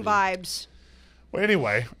 strong maybe. vibes. Well,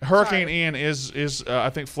 anyway, Hurricane Sorry. Ian is I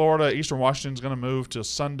think Florida, Eastern Washington's going to move to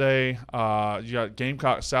Sunday. You got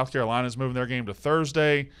Gamecock, South Carolina's moving their game to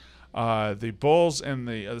Thursday. The Bulls and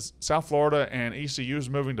the South Florida and ECU's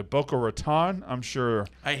moving to Boca Raton. I'm sure.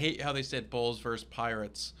 I hate how they said Bulls versus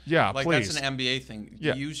Pirates. Yeah, like please. that's an NBA thing.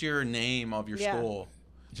 Yeah. Use your name of your Yeah. school.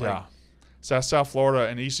 Yeah. South Florida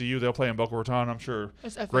and ECU, they'll play in Boca Raton. I'm sure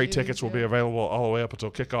It's great FAU, tickets will be yeah. available all the way up until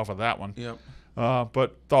kickoff of that one. Yep.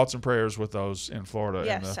 But thoughts and prayers with those in Florida in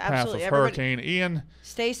Yes, the path absolutely. of Everybody- Hurricane Ian.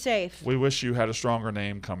 Stay safe. We wish you had a stronger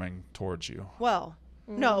name coming towards you. Well,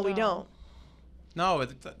 no, we don't. No,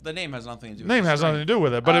 the name has nothing to do with Name the has string. nothing to do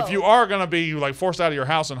with it. But if Oh. you are going to be like forced out of your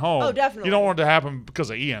house and home, Oh, definitely. you don't want it to happen because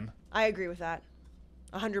of Ian. I agree with that.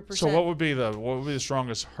 100%. So what would be the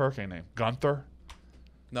strongest hurricane name? Gunther?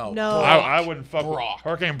 No. No. I wouldn't fuck with Brock.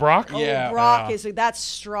 Hurricane Brock. Oh, Yeah. Brock Yeah. that's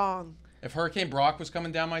strong. If Hurricane Brock was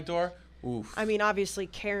coming down my door, oof. I mean, obviously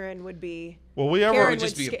Karen would be. Will we ever? It Karen would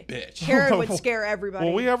just be a sca- bitch. Karen would scare everybody.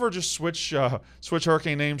 Will we ever just switch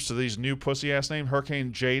hurricane names to these new pussy ass names?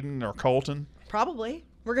 Hurricane Jaden or Colton? Probably.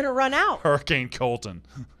 We're gonna run out. Hurricane Colton.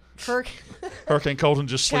 Hurricane Hurricane Colton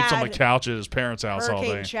just sleeps on the Chad. couch at his parents' house all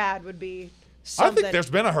day. Chad would be. I Something. think there's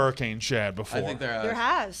been a Hurricane Chad before. I think There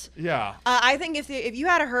has. Yeah. I think if you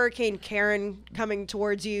had a Hurricane Karen coming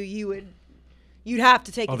towards you, you'd have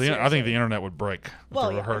to take it seriously. I think the internet would break. If Well,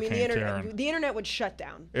 there were yeah, I mean, Hurricane the Karen. internet would shut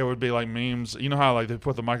down. It would be like memes. You know how like they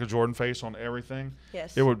put the Michael Jordan face on everything?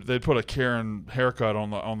 Yes. They'd put a Karen haircut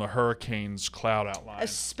on the Hurricane's cloud outline.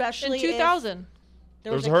 Especially In 2000, if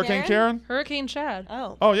There was a Hurricane Karen? Hurricane Chad.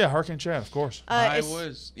 Oh. Oh yeah, Hurricane Chad, of course.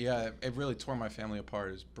 It really tore my family apart.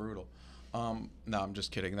 It was brutal. No, I'm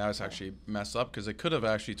just kidding. That was actually messed up because it could have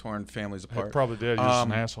actually torn families apart. It probably did. You're just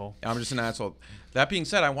an asshole. I'm just an asshole. That being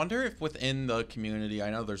said, I wonder if within the community, I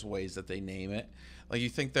know there's ways that they name it. Like, you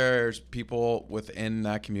think there's people within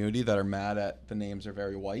that community that are mad at the names are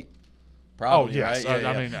very white? Probably, yes. right?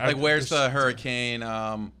 I mean, like, where's there's- the hurricane? Been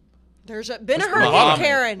a There's Hurricane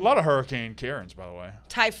Karen. A lot of Hurricane Karens, by the way.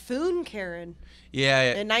 Typhoon Karen Yeah,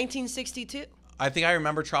 in 1962. I think I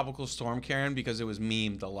remember Tropical Storm Karen because it was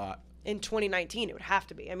memed a lot. In 2019, it would have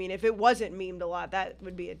to be. I mean, if it wasn't memed a lot, that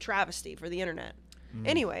would be a travesty for the internet.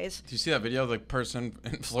 Anyways, Do you see that video of the person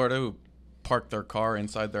in Florida who parked their car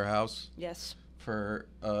inside their house yes. for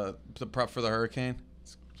the prep for the hurricane?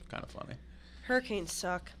 It's kind of funny. Hurricanes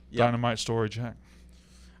suck. Yeah. Dynamite story, Jack.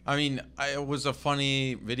 I mean, it was a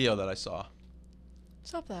funny video that I saw.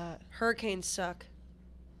 Stop that. Hurricanes suck.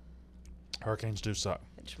 Hurricanes do suck.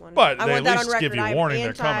 I just wanted, But I they want at that least on record. give you I'm warning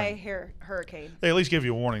they're coming. anti-hurricane. They at least give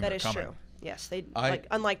you a warning That they're is coming. true. Yes, they I-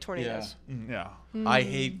 unlike tornadoes. Yeah. I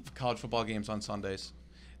hate college football games on Sundays.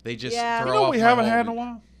 They just Yeah. throw You know what off we my haven't whole had in a week.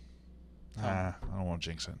 while? I don't want to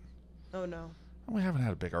jinx it. Oh no! We haven't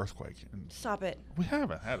had a big earthquake. Stop it! We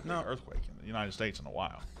haven't had a big No. earthquake in the United States in a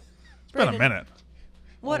while. It's been a Brandon. minute.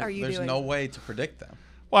 What Well, are you There's doing? no way to predict them.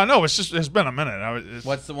 Well, I know it's been a minute.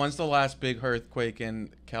 When's the last big earthquake in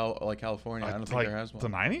California? I don't think there has one. The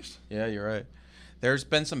 90s? Yeah, you're right. There's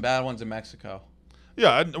been some bad ones in Mexico.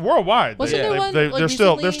 Yeah, and worldwide. Wasn't there one, they're like,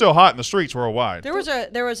 still recently? hot in the streets worldwide. There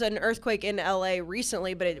was an earthquake in LA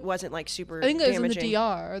recently, but it wasn't like super I think it was damaging. in the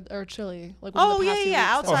DR or Chile. Like Oh, within the past yeah, few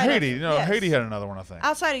yeah, weeks. Oh, outside of- Haiti. yes. Haiti had another one, I think.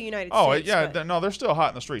 Outside of United Oh, States. yeah. but- No, they're still hot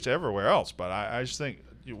in the streets everywhere else. But I just think.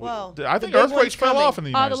 Well, I the think big one's earthquakes fell coming. off in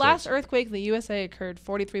the United The States. last earthquake in the USA occurred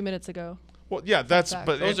 43 minutes ago. Well, yeah, that's. Fact.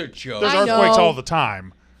 But Those are jokes. There's I earthquakes know. all the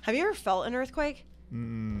time. Have you ever felt an earthquake?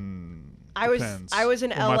 Depends. I was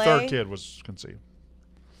in When LA. My third kid was conceived.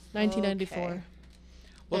 1994. Okay.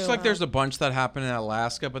 Looks Yeah. like there's a bunch that happened in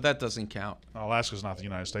Alaska, but that doesn't count. Alaska's not the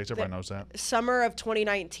United States. Everybody knows that. Summer of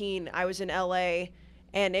 2019, I was in LA,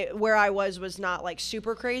 and where I was not like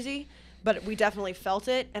super crazy, but we definitely felt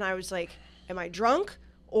it. And I was like, "Am I drunk,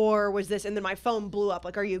 or was this?" And then my phone blew up.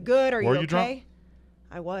 Like, "Are you good? Are you Were okay?" you drunk?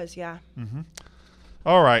 I was, yeah.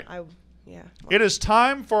 All right. Yeah. It is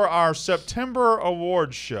time for our September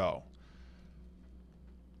awards show.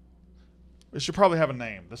 It should probably have a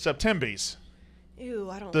name. The Septembies. Ew,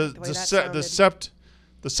 I don't The like the way the that se- the sounded.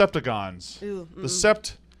 The Septagons. Ooh,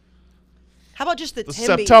 The How about just the The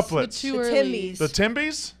Tembies? septuplets. Too The early. Tembies. The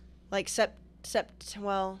Tembies? Like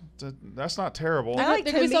well, That's not terrible. I like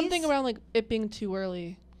There could be Tembies. something around like it being too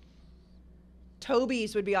early.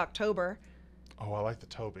 Toby's would be October. Oh, I like the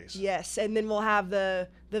Tobies. Yes, and then we'll have the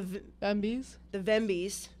Tembies,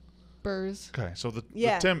 Vembies. Burrs, Okay, so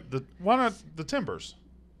Yeah. why not the Timbers?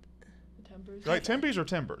 Tempers. Like Tembies or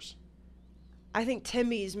Timbers? I think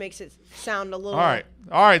Tembies makes it sound a little. All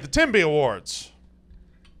right, the Temby Awards.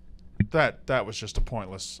 That was just a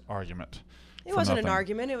pointless argument. It for wasn't an nothing.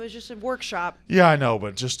 argument. It was just a workshop. Yeah, I know,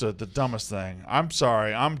 but just the dumbest thing. I'm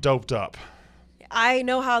sorry, I'm doped up. I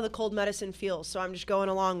know how the cold medicine feels, so I'm just going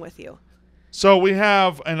along with you. So we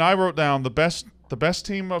have, and I wrote down the best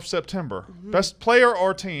team of September, best player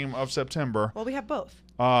or team of September. Well, we have both.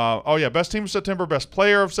 Best team of September, best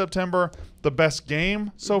player of September, the best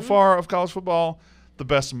game so far of college football, the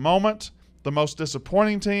best moment, the most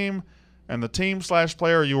disappointing team, and the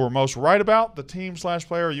team/player you were most right about, the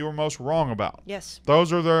team/player you were most wrong about. Yes.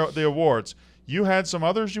 Those are the awards. You had some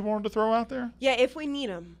others you wanted to throw out there? Yeah, if we need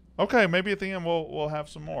them. Okay, maybe at the end we'll have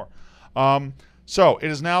some more. So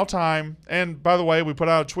it is now time, and by the way, we put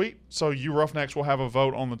out a tweet, so you Roughnecks will have a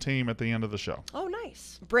vote on the team at the end of the show. Oh,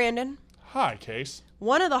 nice. Brandon, Hi, Case.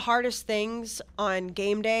 one of the hardest things on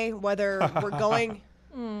game day, whether we're going.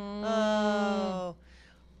 Oh.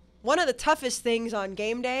 One of the toughest things on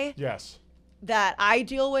game day Yes. that I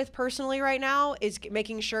deal with personally right now is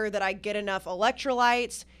making sure that I get enough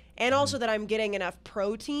electrolytes and also that I'm getting enough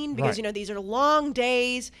protein because, Right. these are long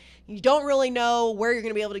days. You don't really know where you're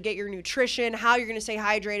going to be able to get your nutrition, how you're going to stay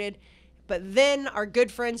hydrated. But then our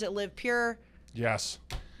good friends at Live Pure, Yes.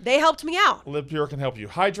 they helped me out. Live Pure can help you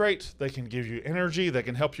hydrate. They can give you energy. They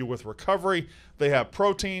can help you with recovery. They have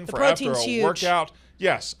protein for after protein's a huge. workout.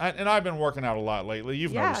 Yes, and I've been working out a lot lately.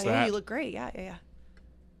 You've noticed that. Yeah, you look great. Yeah.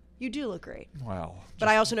 You do look great. Well, But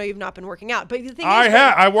I also know you've not been working out. But the thing I is,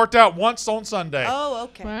 have. I worked out once on Sunday. Oh,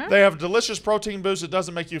 okay. What? They have delicious protein boost. It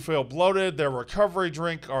doesn't make you feel bloated. Their recovery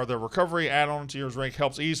drink or their recovery add-on to your drink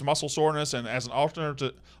helps ease muscle soreness, and as an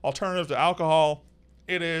alternative to alcohol,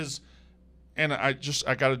 it is. And I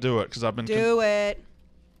got to do it because I've been. Do it.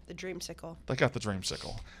 The dreamsicle. They got the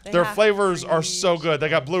dreamsicle. They Their have flavors are so good. They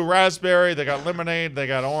got blue raspberry. They got lemonade. They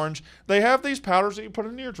got orange. They have these powders that you put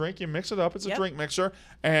into your drink. You mix it up. It's a Yep. drink mixer,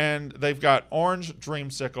 and they've got orange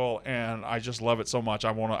dreamsicle, and I just love it so much.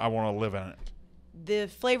 I want to live in it. The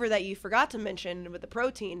flavor that you forgot to mention with the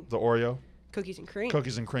protein, The Oreo cookies and cream.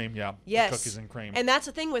 cookies and cream. Yeah. Yes. Cookies and cream. And that's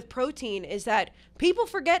the thing with protein is that people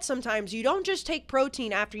forget sometimes you don't just take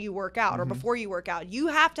protein after you work out or before you work out. You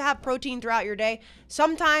have to have protein throughout your day.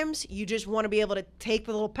 Sometimes you just want to be able to take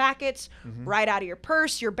the little packets right out of your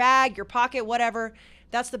purse, your bag, your pocket, whatever.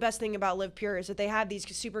 That's the best thing about Live Pure is that they have these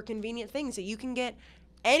super convenient things that you can get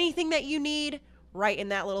anything that you need right in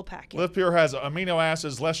that little packet. Live Pure has amino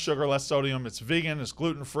acids, less sugar, less sodium. It's vegan, it's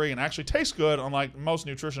gluten-free, and actually tastes good, unlike most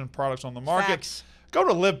nutrition products on the market. Facts. Go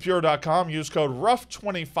to livepure.com. Use code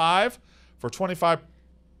ROUGH25 for 25.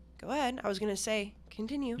 Go ahead. I was going to say,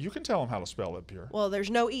 continue. You can tell them how to spell Live Pure. Well,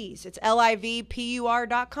 there's no E's. It's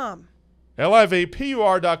livepur.com.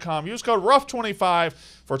 livepur.com. Use code ROUGH25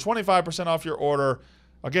 for 25% off your order.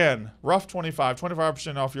 Again, ROUGH25,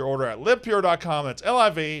 25% off your order at livepure.com. That's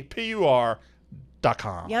livepur.com.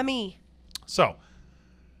 Yummy. So,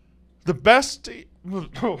 the best.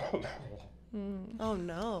 Oh,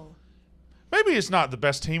 no. Maybe it's not the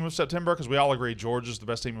best team of September because we all agree Georgia's the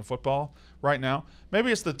best team in football right now.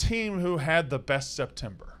 Maybe it's the team who had the best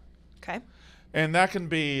September. Okay. And that can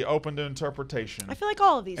be open to interpretation. I feel like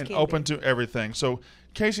all of these and can open be. to everything. So,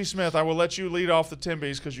 Casey Smith, I will let you lead off the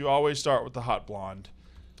Tembies because you always start with the hot blonde.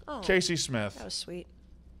 Oh, Casey Smith, that was sweet.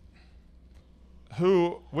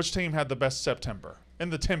 which team had the best September in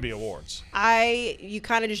the Temby Awards? You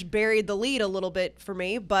kind of just buried the lead a little bit for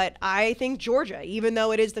me, but I think Georgia, even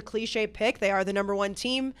though it is the cliche pick, they are the #1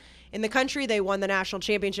 team in the country. They won the national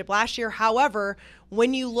championship last year. However,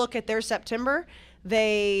 when you look at their September,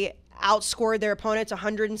 they outscored their opponents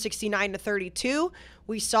 169-32.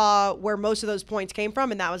 We saw where most of those points came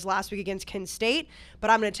from, and that was last week against Kent State. But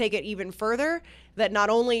I'm going to take it even further, that not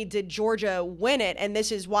only did Georgia win it, and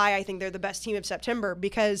this is why I think they're the best team of September,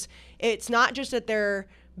 because it's not just that they're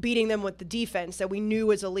beating them with the defense that we knew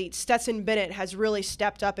was elite. Stetson Bennett has really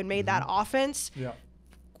stepped up and made that offense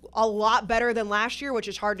a lot better than last year, which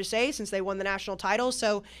is hard to say since they won the national title.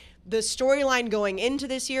 So the storyline going into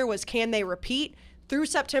this year was, can they repeat? Through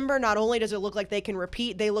September, not only does it look like they can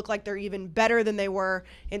repeat, they look like they're even better than they were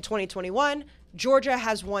in 2021. Georgia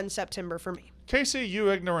has won September for me. Casey, you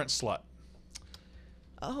ignorant slut.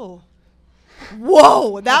 Oh.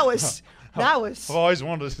 Whoa, that was That was I've always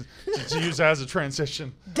wanted to use that as a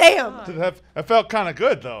transition. damn. That felt kind of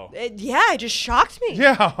good, though. It just shocked me.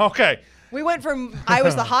 Yeah, okay. We went from I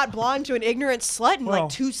was the hot blonde to an ignorant slut in Well, like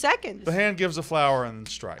 2 seconds. The hand gives a flower and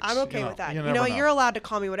strikes. I'm okay with that. You never know, know. you're allowed to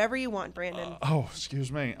call me whatever you want, Brandon. Oh, excuse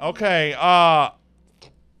me. Okay.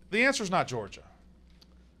 The answer's not Georgia.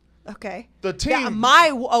 Okay. The team.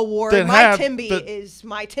 My award, that my had Temby the- is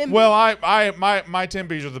my Temby. Well, my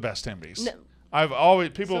Tembies are the best Tembies. No.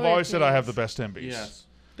 People have So always it said I have is. the best Tembies. Yes.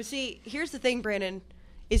 But see, here's the thing, Brandon,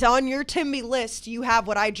 is on your Temby list, you have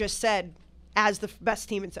what I just said as the best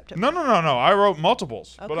team in September. No. I wrote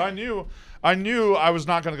multiples, but Okay. I knew I was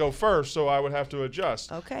not going to go first, so I would have to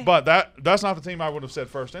adjust. Okay. But that's not the team I would have said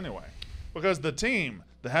first anyway, because the team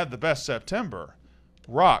that had the best September,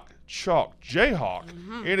 Rock Chalk Jayhawk.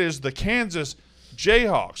 Mm-hmm. It is the Kansas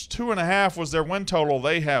Jayhawks. 2.5 was their win total.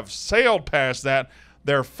 They have sailed past that.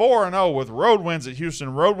 They're 4-0 with road wins at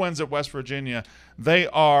Houston, road wins at West Virginia. They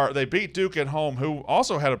beat Duke at home, who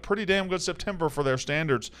also had a pretty damn good September for their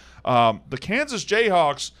standards. The Kansas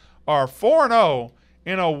Jayhawks are 4-0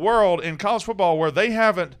 in a world in college football where they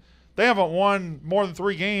haven't won more than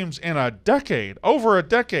 3 games in over a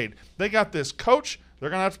decade. They got this coach. They're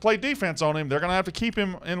going to have to play defense on him. They're going to have to keep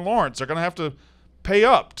him in Lawrence. They're going to have to pay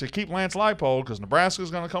up to keep Lance Leipold because Nebraska's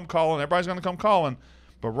going to come calling. Everybody's going to come calling.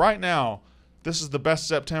 But right now, this is the best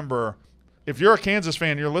September. If you're a Kansas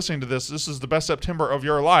fan, you're listening to this, this is the best September of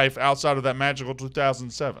your life outside of that magical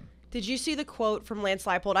 2007. Did you see the quote from Lance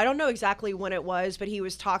Leipold? I don't know exactly when it was, but he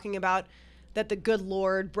was talking about that the good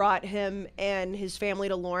Lord brought him and his family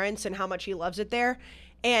to Lawrence and how much he loves it there.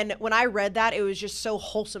 And when I read that, it was just so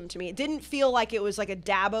wholesome to me. It didn't feel like it was like a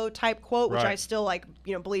Dabo type quote, which Right. I still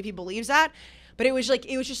believe he believes that. But it was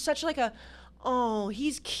just such like a, oh,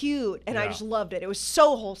 he's cute. And I Yeah. just loved it. It was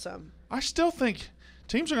so wholesome. I still think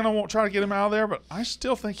teams are going to try to get him out of there, but I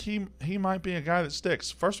still think he might be a guy that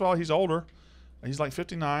sticks. First of all, he's older. He's like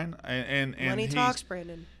 59. And Money talks,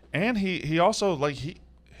 Brandon. And he also, like,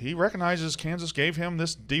 he recognizes Kansas gave him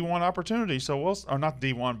this D1 opportunity, or not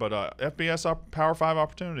D1, but FBS Power 5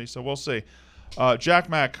 opportunity, so we'll see. Jack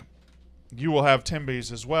Mack, you will have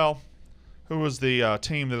Tembies as well. Who was the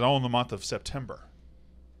team that owned the month of September?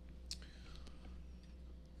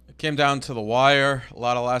 It came down to the wire, a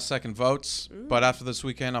lot of last-second votes, but after this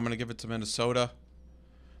weekend, I'm going to give it to Minnesota.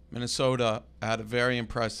 Minnesota had a very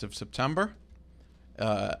impressive September,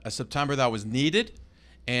 a September that was needed,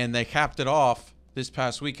 and they capped it off this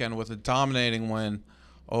past weekend with a dominating win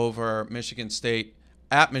over Michigan State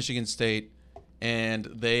at Michigan State, and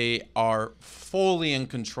they are fully in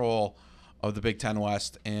control of the Big Ten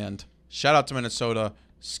West. And shout out to Minnesota,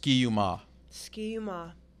 Ski-U-Ma.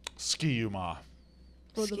 Ski-U-Ma. Ski-U-Ma.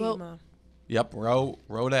 Row the boat. Ski-U-Ma. Yep,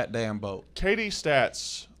 row that damn boat. Katie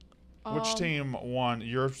Stats, which team won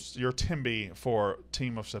your Temby for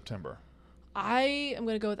Team of September? I am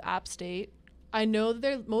going to go with App State. I know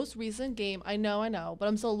their most recent game. I know, but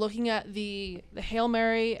I'm still looking at the Hail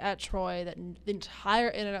Mary at Troy that the entire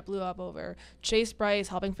internet blew up over. Chase Bryce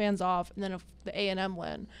helping fans off, and then the A&M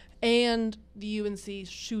win, and the UNC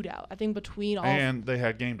shootout. I think between all And they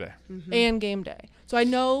had game day. and game day. So I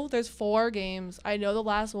know there's 4 games. I know the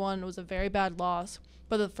last one was a very bad loss,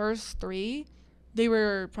 but the first 3, they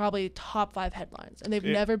were probably top 5 headlines, and they've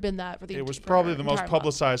never been that for the. It was for probably the most entire month.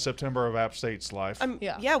 publicized September of App State's life.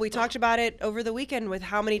 Yeah, we talked about it over the weekend with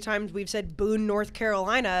how many times we've said Boone, North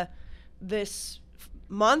Carolina this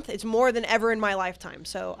month. It's more than ever in my lifetime.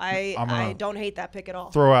 So I don't hate that pick at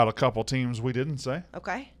all. Throw out a couple teams we didn't say.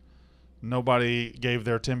 Okay. Nobody gave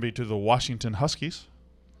their Temby to the Washington Huskies.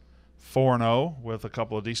 4-0 with a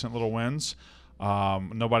couple of decent little wins.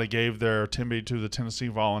 Nobody gave their Temby to the Tennessee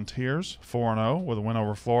Volunteers. 4-0 with a win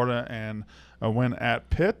over Florida and a win at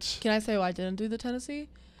Pitt. Can I say why I didn't do the Tennessee?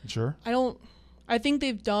 Sure. I think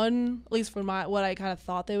they've done, at least for what I kind of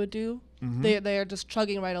thought they would do. Mm-hmm. They are just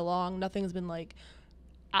chugging right along. Nothing's been like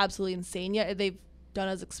absolutely insane yet. They've done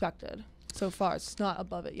as expected so far. It's not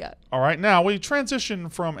above it yet. All right. Now we transition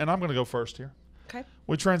from, and I'm going to go first here. Okay.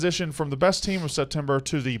 We transition from the best team of September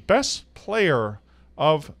to the best player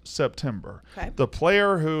of September. Okay. The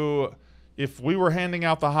player who, if we were handing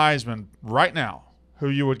out the Heisman right now, who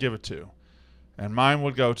you would give it to. And mine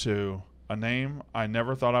would go to a name I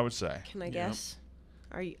never thought I would say. Can I guess?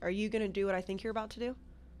 Are you going to do what I think you're about to do?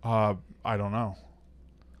 I don't know.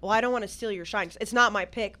 Well, I don't want to steal your shine. It's not my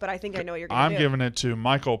pick, but I think I know what you're going to do. I'm giving it to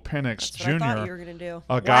Michael Penix That's what I thought you Jr., were going to do.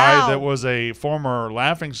 a guy Wow. that was a former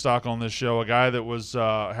laughingstock on this show, a guy that was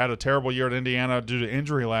had a terrible year at Indiana due to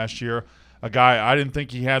injury last year, a guy I didn't think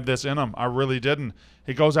he had this in him. I really didn't.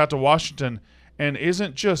 He goes out to Washington and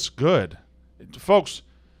isn't just good. Folks,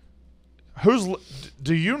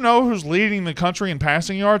 Do you know who's leading the country in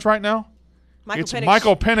passing yards right now? It's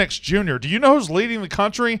Michael Penix Jr. Do you know who's leading the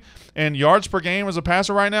country in yards per game as a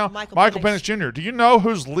passer right now? Michael Penix Jr. Do you know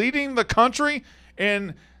who's leading the country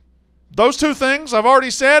in those two things I've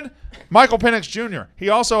already said? Michael Penix Jr. He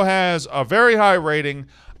also has a very high rating.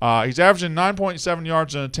 He's averaging 9.7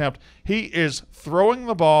 yards an attempt. He is throwing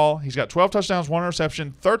the ball. He's got 12 touchdowns, 1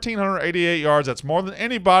 interception, 1,388 yards. That's more than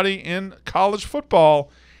anybody in college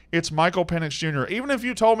football. It's Michael Penix Jr. Even if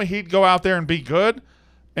you told me he'd go out there and be good,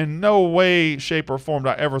 in no way, shape, or form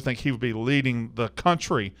did I ever think he would be leading the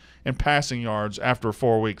country in passing yards after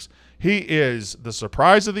 4 weeks. He is the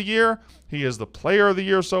surprise of the year. He is the player of the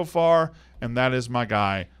year so far, and that is my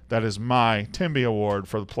guy. That is my Tembies Award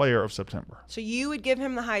for the player of September. So you would give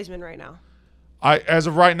him the Heisman right now? As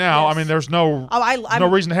of right now, yes. I mean, there's no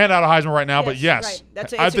reason to hand out a Heisman right now, yes, but yes.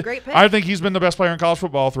 Right. It's a great pick. I think he's been the best player in college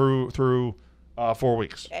football through 4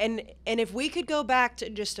 weeks. And if we could go back to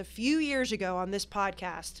just a few years ago on this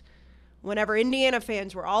podcast, whenever Indiana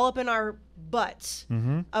fans were all up in our butts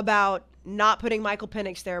about not putting Michael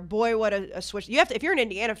Penix there, boy, what a switch! You have to. If you're an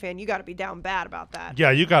Indiana fan, you got to be down bad about that.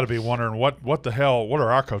 Yeah, you got to be wondering what the hell, what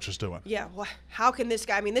are our coaches doing? Yeah, how can this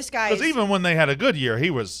guy? I mean, this guy. Because even when they had a good year,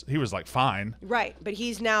 he was like fine. Right, but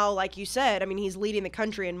he's now, like you said, I mean, he's leading the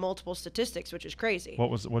country in multiple statistics, which is crazy.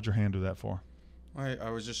 What'd your hand do that for?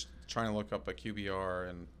 I was just trying to look up a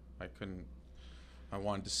QBR and I couldn't. I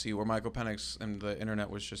wanted to see where Michael Penix and the internet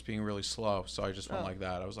was just being really slow, so I just went like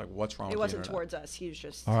that. I was like, "What's wrong?" It with wasn't the internet? towards us. He was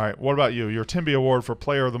just. All right. What about you? Your Tembies Award for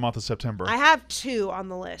Player of the Month of September. I have 2 on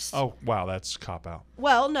the list. Oh wow, that's cop out.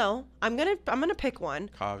 Well, no, I'm gonna pick one.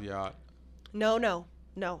 Caveat. No,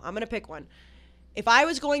 I'm gonna pick one. If I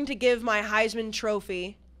was going to give my Heisman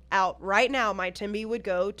Trophy out right now, my Tembies would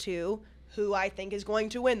go to who I think is going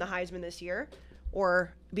to win the Heisman this year,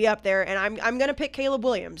 or be up there, and I'm going to pick Caleb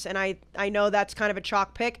Williams, and I know that's kind of a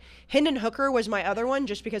chalk pick. Hendon Hooker was my other one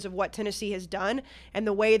just because of what Tennessee has done, and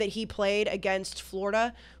the way that he played against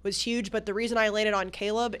Florida was huge, but the reason I landed on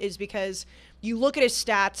Caleb is because you look at his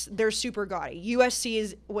stats, they're super gaudy.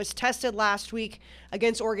 USC was tested last week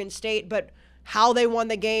against Oregon State, but how they won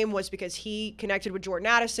the game was because he connected with Jordan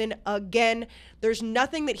Addison. Again, there's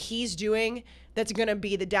nothing that he's doing that's going to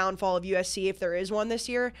be the downfall of USC if there is one this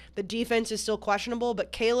year. The defense is still questionable,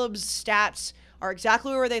 but Caleb's stats are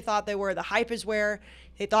exactly where they thought they were. The hype is where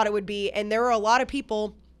they thought it would be. And there were a lot of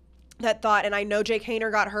people that thought, and I know Jake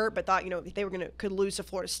Hayner got hurt, but thought, they could lose to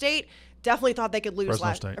Florida State. Definitely thought they could lose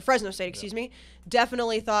Fresno State, excuse me.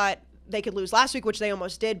 Definitely thought they could lose last week, which they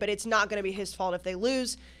almost did, but it's not going to be his fault if they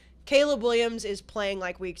lose. Caleb Williams is playing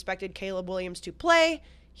like we expected Caleb Williams to play.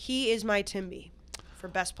 He is my Tembies for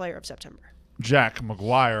best player of September. Jack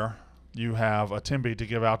McGuire, you have a Tembies to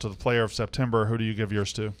give out to the player of September. Who do you give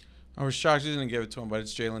yours to? I was shocked he didn't give it to him, but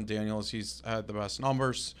it's Jalen Daniels. He's had the best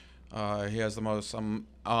numbers. He has the most. I'm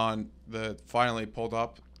on the finally pulled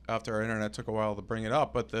up after our internet took a while to bring it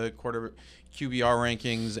up, but the quarter QBR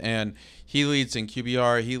rankings, and he leads in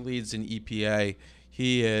QBR. He leads in EPA.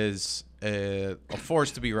 He is a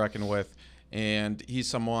force to be reckoned with. And he's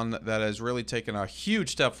someone that has really taken a huge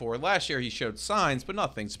step forward. Last year he showed signs, but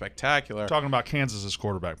nothing spectacular. Talking about Kansas's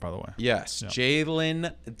quarterback, by the way. Yes, Yep.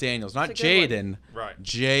 Jalen Daniels, not Jaden. Right.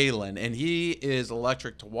 Jalen, and he is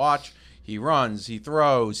electric to watch. He runs, he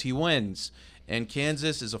throws, he wins. And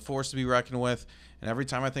Kansas is a force to be reckoned with. And every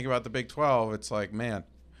time I think about the Big 12, it's like, man,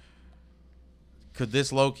 could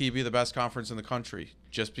this low-key be the best conference in the country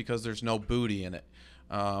just because there's no booty in it?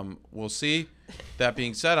 We'll see. That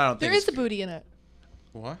being said, I don't think there is a booty in it.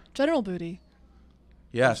 What? General booty.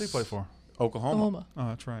 Yes. Who's he play for? Oklahoma. Oh,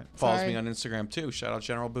 that's right. Follows me on Instagram too. Shout out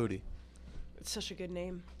General Booty. It's such a good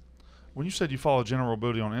name. When you said you follow General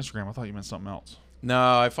Booty on Instagram, I thought you meant something else.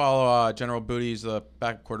 No, I follow General Booty. He's the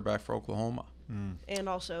back quarterback for Oklahoma. And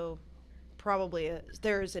also, probably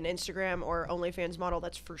there's an Instagram or OnlyFans model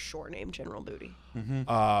that's for sure named General Booty.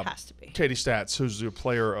 Has to be. Katie Stats, who's your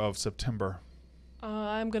player of September?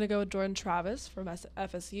 I'm going to go with Jordan Travis from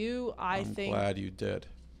FSU. I'm glad you did.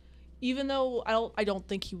 Even though I don't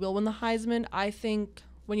think he will win the Heisman, I think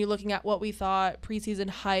when you're looking at what we thought, preseason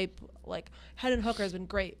hype, like Hendon Hooker has been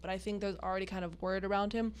great, but I think there's already kind of word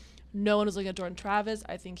around him. No one is looking at Jordan Travis.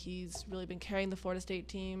 I think he's really been carrying the Florida State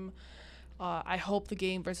team. I hope the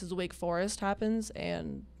game versus Wake Forest happens,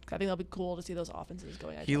 and I think that'll be cool to see those offenses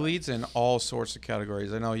going. He leads in all sorts of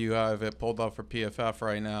categories. I know you have it pulled up for PFF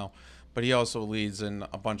right now, but he also leads in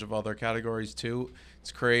a bunch of other categories too.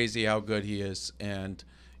 It's crazy how good he is, and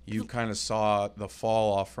you kind of saw the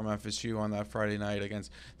fall off from FSU on that Friday night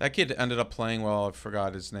against that kid. Ended up playing well. I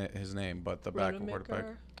forgot his name, but the back quarterback.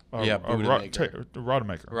 Rodemaker.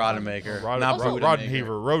 Rodemaker.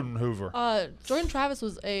 Rodenhoover. Jordan Travis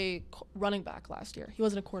was a running back last year. He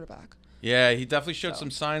wasn't a quarterback. Yeah, he definitely showed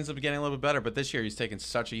some signs of getting a little bit better, but this year he's taken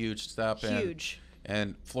such a huge step.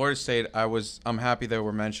 And Florida State, I'm happy they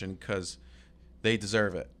were mentioned because they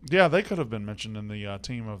deserve it. Yeah, they could have been mentioned in the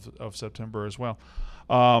team of September as well.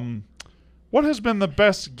 What has been the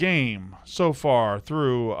best game so far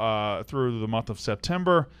through the month of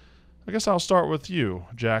September? I guess I'll start with you,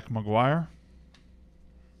 Jack McGuire.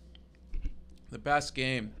 The best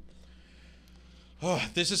game. Oh,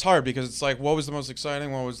 this is hard because it's like, what was the most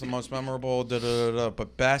exciting? What was the most memorable?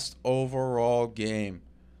 But best overall game.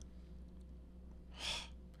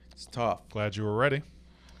 It's tough. Glad you were ready.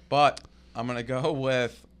 But I'm going to go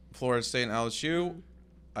with Florida State and LSU.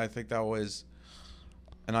 I think that was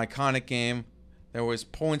an iconic game. There was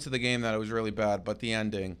points of the game that it was really bad, but the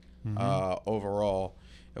ending overall,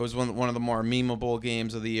 it was one of the more memeable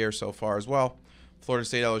games of the year so far as well. Florida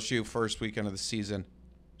State LSU, first weekend of the season.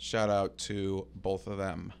 Shout out to both of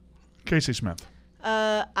them. Casey Smith.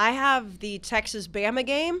 I have the Texas-Bama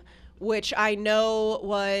game, which I know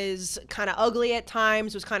was kind of ugly at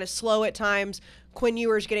times, was kind of slow at times. Quinn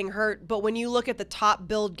Ewers getting hurt. But when you look at the top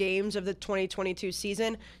billed games of the 2022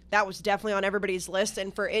 season, that was definitely on everybody's list.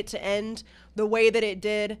 And for it to end the way that it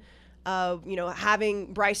did,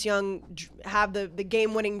 having Bryce Young have the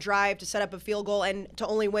game-winning drive to set up a field goal and to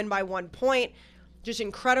only win by 1 point, just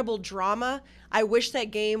incredible drama. I wish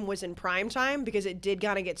that game was in prime time because it did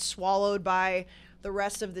kind of get swallowed by the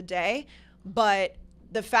rest of the day. But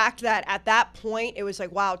the fact that at that point it was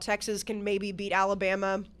like, wow, Texas can maybe beat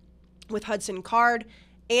Alabama with Hudson Card,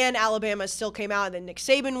 and Alabama still came out, and then Nick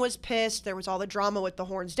Saban was pissed. There was all the drama with the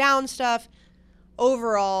horns down stuff.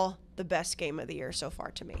 Overall, the best game of the year so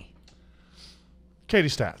far to me. Katie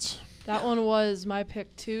Stats. That one was my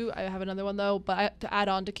pick too. I have another one though, but to add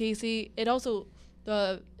on to Casey, it also,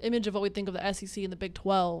 the image of what we think of the SEC and the Big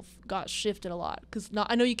 12 got shifted a lot because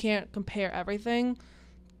I know you can't compare everything,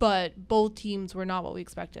 but both teams were not what we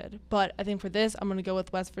expected. But I think for this, I'm going to go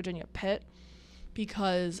with West Virginia Pitt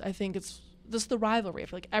because I think it's just the rivalry. I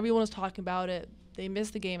feel like everyone was talking about it. They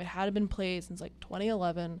missed the game. It hadn't been played since like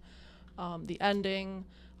 2011. The ending,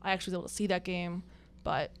 I actually was able to see that game.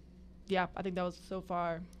 But yeah, I think that was so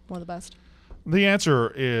far one of the best. The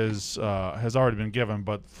answer is has already been given,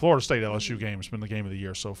 but Florida State LSU game has been the game of the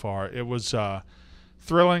year so far. It was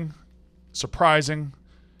thrilling, surprising,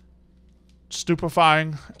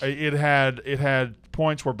 stupefying. It had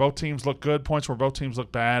points where both teams looked good, points where both teams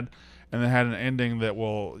looked bad, and it had an ending that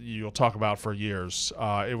you'll talk about for years.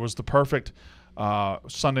 It was the perfect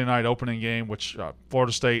Sunday night opening game, which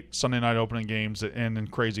Florida State Sunday night opening games that end in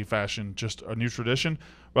crazy fashion, just a new tradition.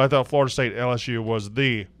 But I thought Florida State LSU was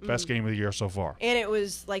the best game of the year so far. And it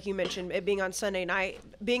was, like you mentioned, it being on Sunday night,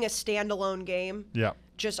 being a standalone game. Yeah,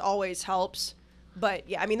 just always helps. But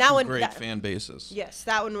yeah, I mean that one. Great fan bases. Yes,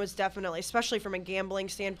 that one was definitely, especially from a gambling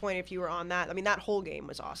standpoint. If you were on that, I mean that whole game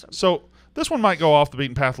was awesome. So this one might go off the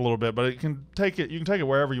beaten path a little bit, but you can take it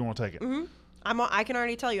wherever you want to take it. Mm-hmm. I can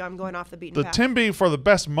already tell you I'm going off the beaten path. The Tembies for the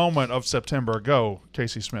best moment of September. Go,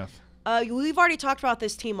 Casey Smith. We've already talked about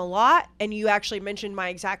this team a lot, and you actually mentioned my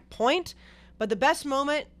exact point. But the best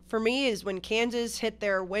moment for me is when Kansas hit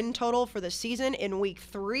their win total for the season in week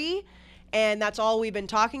 3, and that's all we've been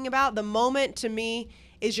talking about. The moment to me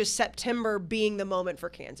is just September being the moment for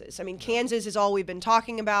Kansas. I mean, Kansas is all we've been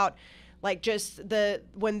talking about. Like just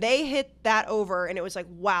when they hit that over, and it was like,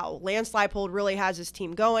 wow, Lance Leipold really has his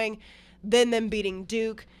team going. Then them beating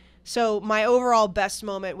Duke. So my overall best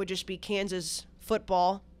moment would just be Kansas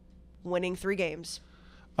football winning 3 games.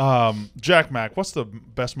 Jack Mack, what's the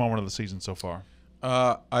best moment of the season so far?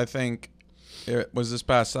 I think it was this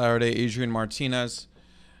past Saturday, Adrian Martinez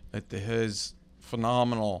at his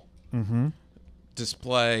phenomenal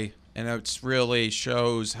display, and it really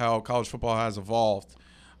shows how college football has evolved.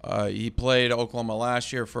 He played Oklahoma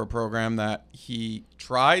last year for a program that he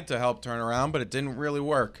tried to help turn around, but it didn't really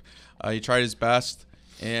work. He tried his best,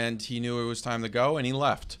 and he knew it was time to go, and he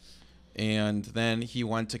left. And then he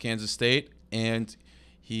went to Kansas State, and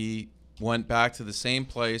he went back to the same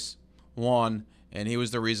place, won, and he was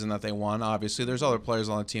the reason that they won. Obviously, there's other players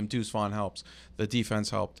on the team. Deuce Vaughn helps. The defense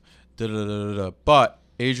helped. But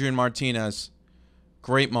Adrian Martinez,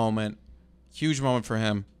 great moment, huge moment for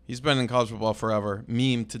him. He's been in college football forever,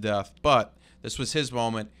 memed to death. But this was his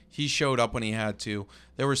moment. He showed up when he had to.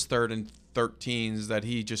 There was 3rd and 13s that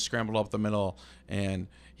he just scrambled up the middle, and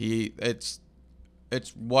it's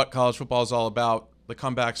what college football is all about. The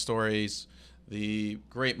comeback stories, the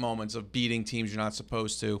great moments of beating teams you're not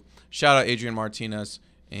supposed to. Shout out Adrian Martinez,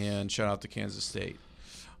 and shout out to Kansas State.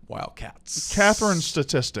 Wildcats. Catherine,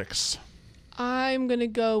 statistics. I'm gonna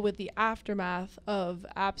go with the aftermath of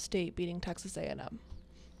App State beating Texas A&M.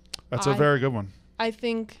 That's a very good one. I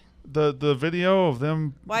think the video of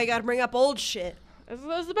them. Why you gotta bring up old shit? this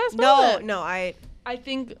was the best No, moment. no, I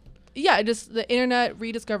think, yeah, just the internet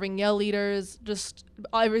rediscovering Yale leaders, just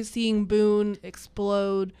ever seeing Boone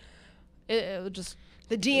explode. It just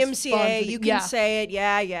the DMCA. You can say it.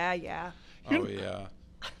 Yeah. Oh, yeah.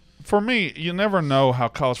 For me, you never know how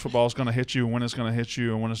college football is going to hit you, when it's going to hit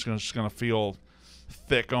you, and when it's just going to feel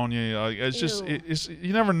thick on you. It's just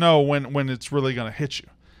you never know when it's really going to hit you.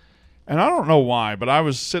 And I don't know why, but I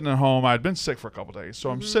was sitting at home. I'd been sick for a couple days, so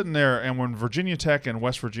I'm sitting there, and when Virginia Tech and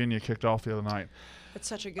West Virginia kicked off the other night, That's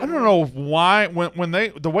such a good. I don't know why when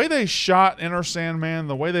the way they shot Enter Sandman,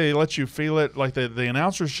 the way they let you feel it, like the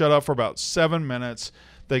announcers shut up for about 7 minutes.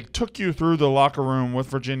 They took you through the locker room with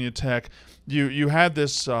Virginia Tech. You had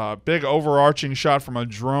this big overarching shot from a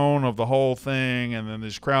drone of the whole thing, and then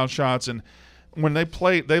these crowd shots. And when they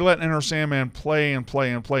played, they let Enter Sandman play,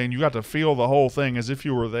 and you got to feel the whole thing as if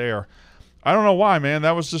you were there. I don't know why, man.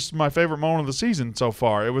 That was just my favorite moment of the season so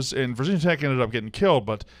far. It was, and Virginia Tech ended up getting killed,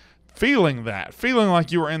 but feeling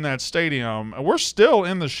like you were in that stadium. We're still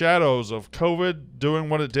in the shadows of COVID doing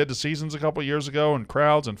what it did to seasons a couple years ago, and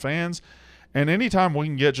crowds and fans. And anytime we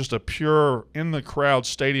can get just a pure in-the-crowd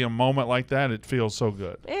stadium moment like that, it feels so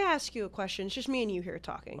good. May I ask you a question? It's just me and you here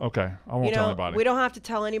talking. Okay. I won't tell anybody. We don't have to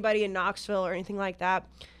tell anybody in Knoxville or anything like that.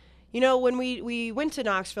 When we went to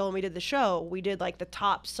Knoxville and we did the show, we did like the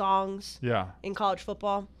top songs in college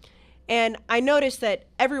football. And I noticed that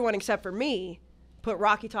everyone except for me put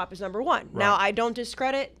Rocky Top as number one. Right. Now, I don't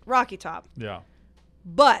discredit Rocky Top. Yeah.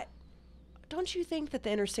 But don't you think that the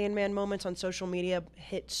Enter Sandman moments on social media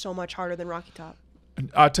hit so much harder than Rocky Top?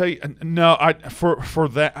 I tell you, no. For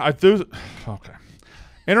that, I do. Okay,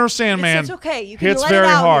 Enter Sandman. It's okay. You can hits let very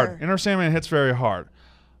it out hard. here. Enter Sandman hits very hard,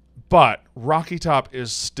 but Rocky Top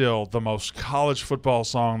is still the most college football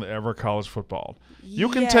song that ever college football. You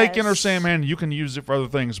can take Enter Sandman, you can use it for other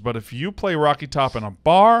things, but if you play Rocky Top in a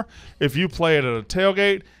bar, if you play it at a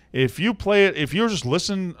tailgate, if you're just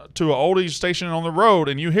listening to an oldies station on the road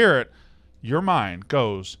and you hear it, your mind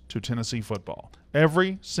goes to Tennessee football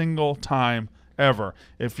every single time ever.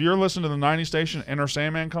 If you're listening to the 90 station, Enter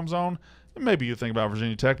Sandman comes on, maybe you think about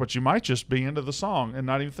Virginia Tech, but you might just be into the song and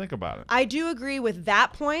not even think about it. I do agree with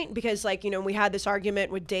that point because, we had this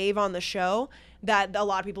argument with Dave on the show that a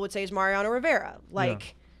lot of people would say is Mariano Rivera.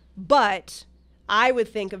 But I would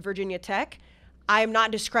think of Virginia Tech. I'm not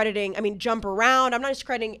discrediting, Jump Around. I'm not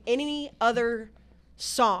discrediting any other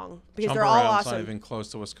song because Jump they're all Around's awesome. Not even close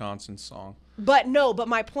to Wisconsin's song. But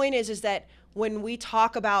my point is that when we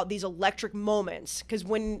talk about these electric moments, because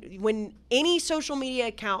when any social media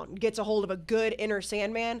account gets a hold of a good Enter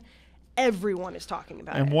Sandman, everyone is talking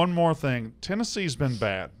about it. And one more thing, Tennessee's been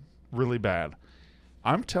bad, really bad.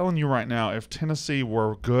 I'm telling you right now, if Tennessee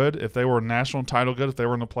were good, if they were national title good, if they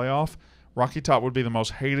were in the playoff, Rocky Top would be the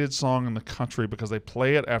most hated song in the country because they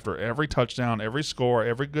play it after every touchdown, every score,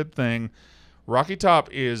 every good thing. Rocky Top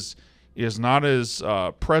is not as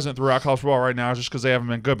present throughout college football right now just because they haven't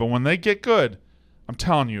been good. But when they get good, I'm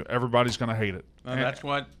telling you, everybody's going to hate it. And that's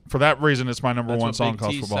what. For that reason, it's my number one song in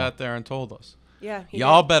college Big T football. Sat there and told us. Yeah,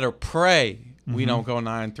 y'all better pray we don't go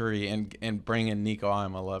 9-3 and bring in Nico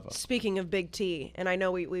Iamaleava. Speaking of Big T, and I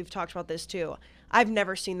know we've talked about this too, I've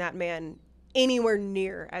never seen that man anywhere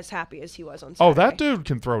near as happy as he was on Saturday. Oh, that dude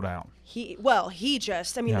can throw down.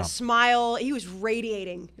 The smile, he was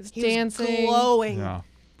radiating. He dancing. was glowing. Yeah.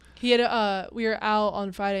 He had we were out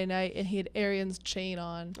on Friday night and he had Arian's chain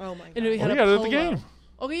on. Oh my god! And he had a polo. at the game.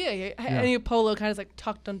 Oh yeah. And he had polo kind of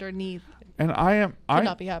tucked underneath. And Could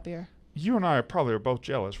not be happier. You and I are both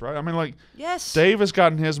jealous, right? Yes. Dave has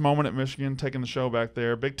gotten his moment at Michigan, taking the show back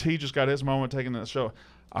there. Big T just got his moment taking the show.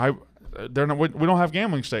 We don't have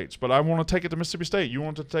gambling states, but I want to take it to Mississippi State. You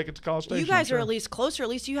want to take it to College Station. You guys are at least closer. At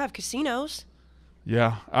least you have casinos.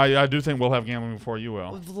 Yeah, I do think we'll have gambling before you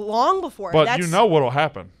will. Long before. But you know what'll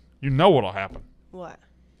happen. What?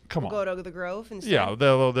 Come on. Go to the Grove instead? Yeah,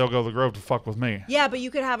 they'll go to the Grove to fuck with me. Yeah, but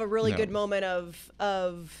you could have a really good moment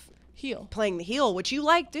of heel playing the heel, which you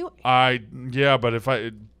like doing. But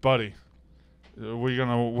buddy, we're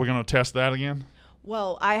gonna test that again.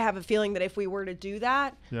 Well, I have a feeling that if we were to do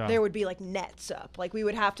that, Yeah. there would be nets up. We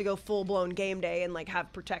would have to go full blown game day and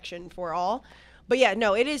have protection for all. But yeah,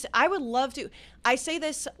 no, it is. I would love to. I say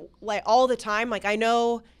this all the time. I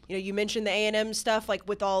know, you mentioned the A&M stuff,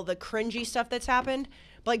 with all the cringy stuff that's happened.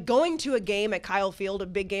 But going to a game at Kyle Field, a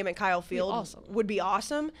big game at Kyle Field, would be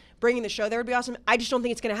awesome. Bringing the show there would be awesome. I just don't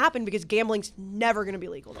think it's going to happen because gambling's never going to be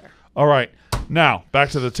legal there. All right, now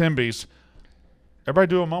back to the Tembies. Everybody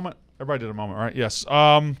do a moment. Everybody did a moment, right? Yes.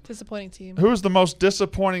 Disappointing team. Who's the most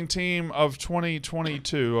disappointing team of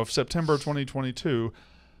 2022, of September 2022?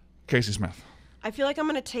 Casey Smith. I feel like I'm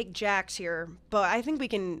going to take Jax here, but I think we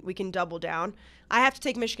can double down. I have to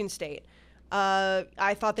take Michigan State.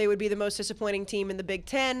 I thought they would be the most disappointing team in the Big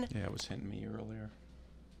Ten. Yeah, it was hitting me earlier.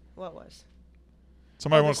 What was?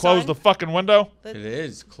 Somebody Oh, want the to close sun? the fucking window? It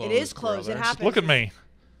is closed. It is closed. It brother. happens. Look at me.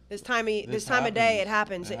 This time of day, it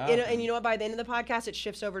happens. It And you know what? By the end of the podcast, it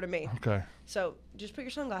shifts over to me. Okay. So just put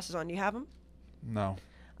your sunglasses on. Do you have them? No.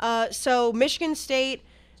 So Michigan State.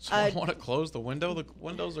 So I want to close the window. The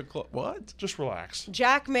windows are closed. What? Just relax.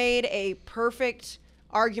 Jack made a perfect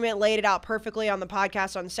argument, laid it out perfectly on the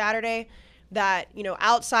podcast on Saturday, that,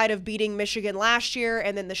 outside of beating Michigan last year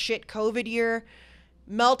and then the shit COVID year,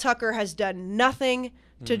 Mel Tucker has done nothing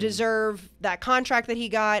to deserve that contract that he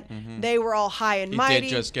got. They were all high and mighty. He did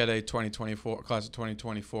just get a 2024 class of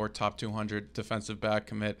 2024 top 200 defensive back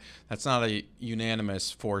commit. That's not a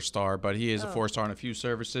unanimous 4-star, but he is a 4-star in a few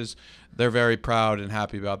services. They're very proud and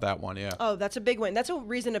happy about that one. Yeah. Oh, that's a big win. That's a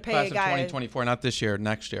reason to pay Class a of guy. 2024, not this year,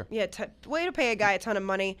 next year. Yeah, way to pay a guy a ton of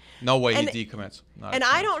money. No way And- he decommits. Not And a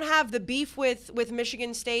I chance. don't have the beef with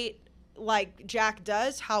Michigan State like Jack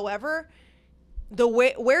does. However, the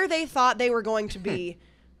way where they thought they were going to be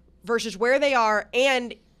versus where they are,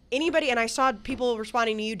 and anybody, and I saw people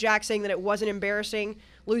responding to you, Jack, saying that it wasn't embarrassing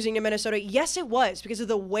losing to Minnesota. Yes, it was, because of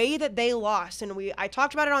the way that they lost. And I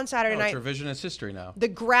talked about it on Saturday night. It's revisionist history now. The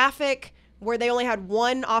graphic where they only had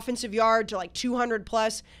one offensive yard to like 200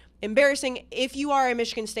 plus. Embarrassing. If you are a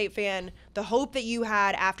Michigan State fan, the hope that you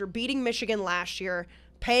had after beating Michigan last year,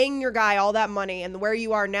 paying your guy all that money, and where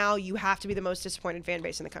you are now, you have to be the most disappointed fan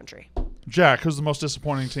base in the country. Jack, who's the most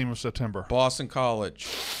disappointing team of September? Boston College.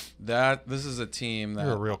 This is a team that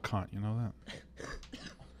You're a real cunt. You know that?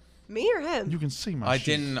 Me or him? You can see my I sheet.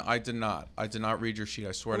 didn't. I did not. I did not read your sheet.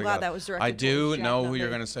 I swear I'm to glad God. that was directed I do towards Jack, know not who you're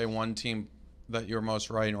me. going to say one team that you're most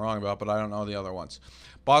right and wrong about, but I don't know the other ones.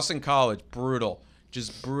 Boston College, brutal.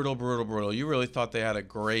 Just brutal, brutal, brutal. You really thought they had a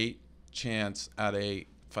great chance at a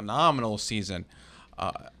phenomenal season.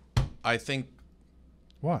 I think.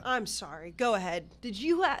 What? I'm sorry. Go ahead. Did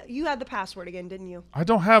you had the password again, didn't you? I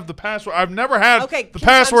don't have the password. I've never had Okay, the I'm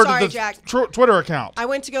password sorry, to the Jack. Twitter account. I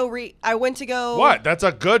went to go. What? That's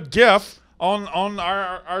a good gif on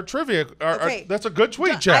our trivia. Okay. That's a good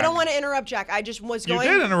tweet, Jack. I don't want to interrupt, Jack. I just was You going.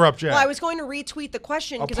 did interrupt, Jack. Well, I was going to retweet the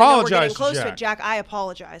question because I know we're getting Apologize to close to Jack. it, Jack. I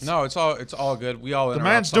apologize. No, it's all good. We all The interrupt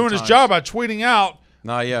man's doing his sometimes. job by tweeting out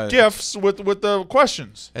No, yeah. gifs with the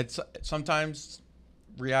questions. It's sometimes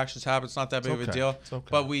reactions happen. It's not that big of a okay. deal. It's okay.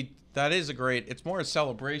 But that is a great. It's more a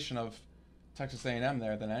celebration of Texas A&M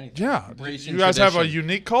there than anything. Yeah, Embracing you guys have a tradition.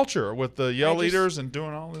 unique culture with the yell I just- leaders and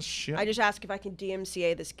doing all this shit. I just asked if I can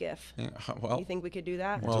DMCA this GIF. Yeah, well, You think we could do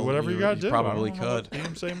that? well, Do whatever you got to do. Probably I don't know could.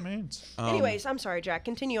 what DMCA means. Anyways, I'm sorry, Jack.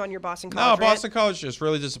 Continue on your Boston No, College. rant. Boston College just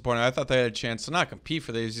really disappointed. I thought they had a chance to not compete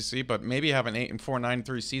for the ACC, but maybe have an 8-4,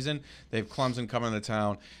 9-3 season. They have Clemson coming to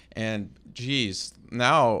town, and geez,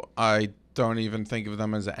 now I don't even think of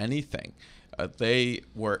them as anything. They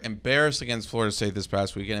were embarrassed against Florida State this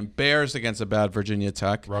past weekend, embarrassed against a bad Virginia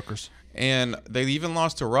Tech, Rutgers. and they even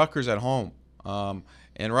lost to Rutgers at home. And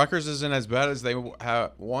Rutgers isn't as bad as they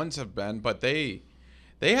once have been, but they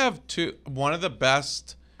have one of the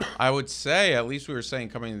best, I would say, at least we were saying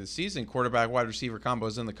coming into the season, quarterback wide receiver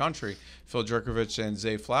combos in the country, Phil Jerkovich and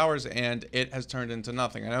Zay Flowers, and it has turned into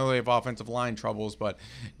nothing. I know they have offensive line troubles, but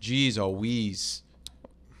geez, Louise.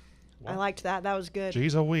 I liked that. That was good.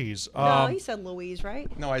 Jeez Louise. No, he said Louise, right?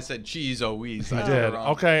 No, I said geez, Louise. I did.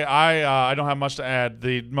 Okay, I don't have much to add.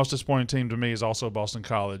 The most disappointing team to me is also Boston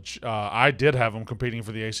College. I did have them competing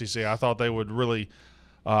for the ACC. I thought they would really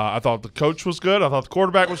I thought the coach was good. I thought the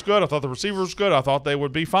quarterback was good. I thought the receiver was good. I thought they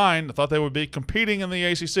would be fine. I thought they would be competing in the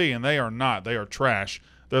ACC, and they are not. They are trash.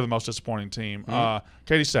 They're the most disappointing team.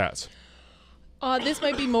 Katie, stats. This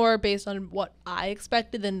might be more based on what I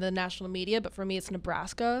expected than the national media, but for me, it's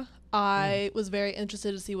Nebraska. I was very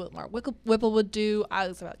interested to see what Mark Whipple would do. I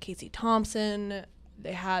was about Casey Thompson.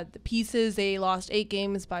 They had the pieces. They lost 8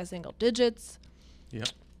 games by single digits. Yep.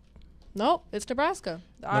 Nope, it's Nebraska.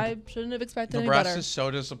 I shouldn't have expected any better. Nebraska's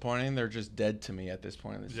so disappointing. They're just dead to me at this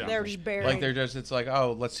point in the season. They're just buried. Like it's like,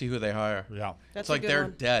 oh, let's see who they hire. Yeah. That's It's a like good they're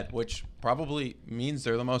one. dead, which probably means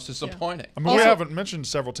they're the most disappointing. I mean, we Also- haven't mentioned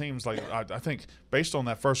several teams. Like I think based on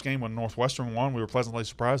that first game when Northwestern won, we were pleasantly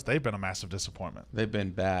surprised. They've been a massive disappointment. They've been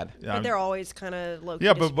bad. Yeah, But they're always kind of low-key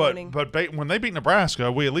yeah, disappointing. but when they beat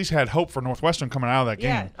Nebraska, we at least had hope for Northwestern coming out of that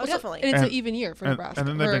yeah, game. oh, definitely. And it's And- an even year for Nebraska. And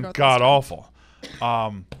then they've or been Northwestern. god awful.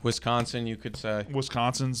 Wisconsin, you could say.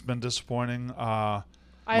 Wisconsin's been disappointing.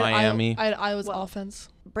 Miami. I was Well, offense.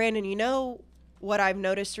 Brandon, you know what I've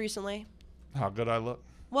noticed recently? How good I look.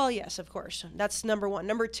 Well, yes, of course. That's number one.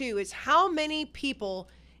 Number two is how many people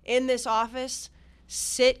in this office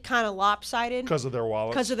sit kind of lopsided Because of their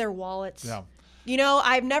wallets. because of their wallets. Yeah. You know,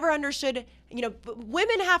 I've never understood, you know,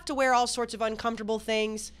 women have to wear all sorts of uncomfortable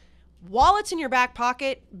things. Wallets in your back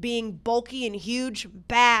pocket being bulky and huge,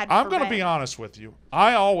 bad. I'm going to be honest with you.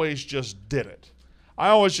 I always just did it. I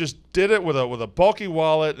always just did it with a bulky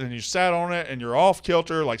wallet, and you sat on it, and you're off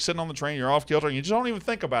kilter, like sitting on the train, you're off kilter, and you just don't even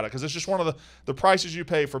think about it because it's just one of the prices you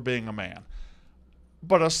pay for being a man.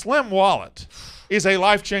 But a slim wallet is a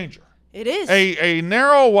life changer. It is. A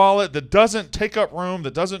narrow wallet that doesn't take up room,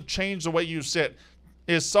 that doesn't change the way you sit,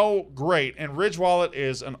 is so great. And Ridge Wallet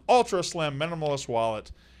is an ultra slim minimalist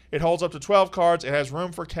wallet. It holds up to 12 cards. It has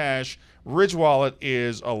room for cash. Ridge Wallet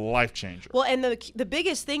is a life changer. Well, and the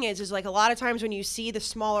biggest thing is like a lot of times when you see the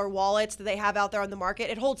smaller wallets that they have out there on the market,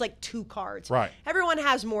 it holds like 2 cards. Right. Everyone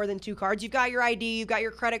has more than 2 cards. You've got your ID, you've got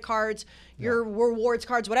your credit cards, your rewards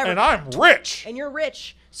cards, whatever. And I'm rich. And you're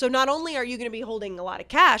rich. So not only are you going to be holding a lot of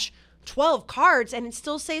cash, 12 cards, and it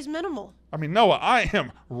still stays minimal. I mean, Noah, I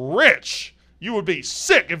am rich. You would be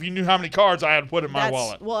sick if you knew how many cards I had put in my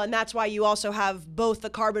wallet. Well, and that's why you also have both the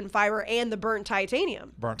carbon fiber and the burnt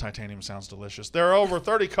titanium. Burnt titanium sounds delicious. There are over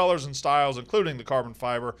 30 colors and styles, including the carbon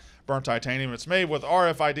fiber burnt titanium. It's made with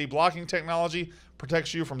RFID blocking technology,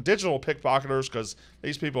 protects you from digital pickpocketers because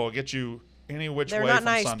these people will get you any which They're way not from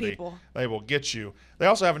nice Sunday. people. They will get you. They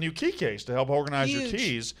also have a new key case to help organize your Huge.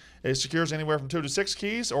 keys. It secures anywhere from 2 to 6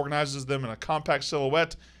 keys, organizes them in a compact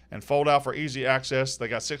silhouette, and fold out for easy access. They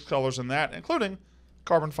got 6 colors in that, including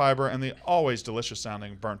carbon fiber and the always delicious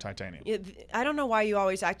sounding burnt titanium. Yeah, I don't know why you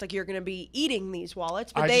always act like you're going to be eating these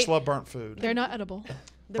wallets, but I just love burnt food. They're not edible.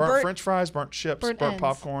 the Burnt French fries, burnt chips, Burnt burnt ends.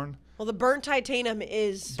 popcorn, Well, the burnt titanium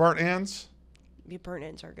is burnt ends. the burnt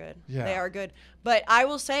ends are good. Yeah. They are good. But I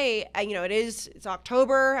will say, you know, it's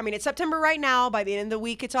October. I mean, it's September right now. By the end of the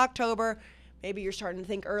week, it's October. Maybe you're starting to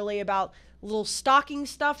think early about little stocking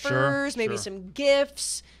stuffers, maybe sure. some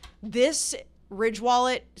gifts. This Ridge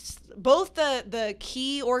wallet, both the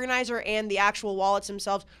key organizer and the actual wallets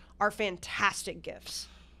themselves are fantastic gifts.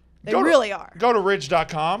 They really are. Go to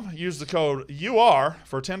ridge.com. Use the code UR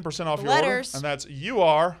for 10% off your Letters. order. And that's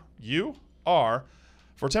UR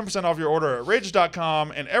for 10% off your order at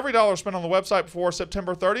ridge.com. And every dollar spent on the website before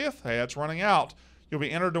September 30th, hey, that's running out. You'll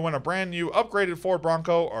be entered to win a brand new upgraded Ford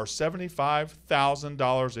Bronco or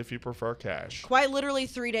 $75,000 if you prefer cash. Quite literally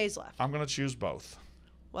 3 days left. I'm going to choose both.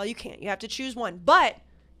 Well, you can't. You have to choose one. But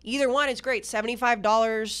either one is great.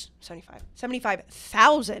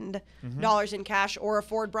 $75,000 in cash or a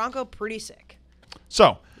Ford Bronco, pretty sick.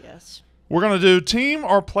 So, Yes. we're going to do team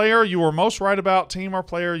or player you were most right about, team or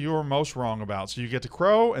player you were most wrong about. So you get to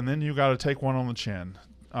crow, and then you got to take one on the chin.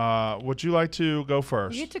 Would you like to go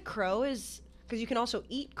first? You get to crow is because you can also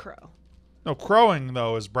eat crow. No, crowing,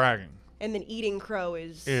 though, is bragging. And then eating crow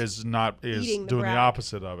is Eating the doing the brag.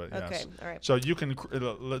 opposite of it. Okay, Yes. all right. So you can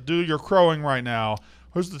do your crowing right now.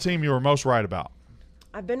 Who's the team you were most right about?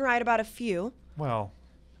 I've been right about a few. Well,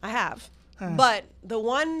 I have. But the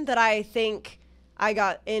one that I think I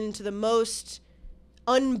got into the most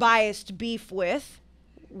unbiased beef with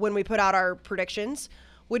when we put out our predictions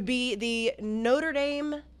would be the Notre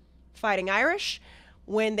Dame Fighting Irish.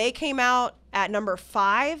 When they came out at number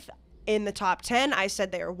 5 in the top 10, I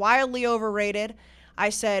said they are wildly overrated. I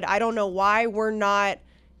said, I don't know why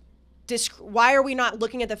why are we not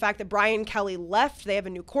looking at the fact that Brian Kelly left? They have a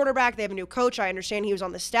new quarterback. They have a new coach. I understand he was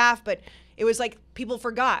on the staff, but it was like people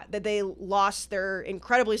forgot that they lost their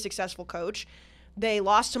incredibly successful coach. They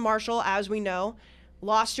lost to Marshall, as we know,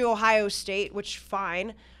 lost to Ohio State, which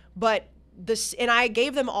fine. But and I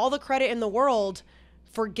gave them all the credit in the world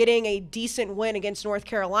for getting a decent win against North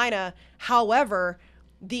Carolina. However,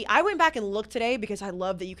 I went back and looked today because I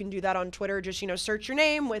love that you can do that on Twitter. Just, search your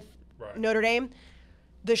name with Notre Dame.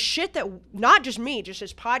 The shit that not just me, just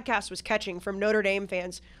this podcast was catching from Notre Dame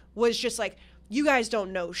fans was just like, you guys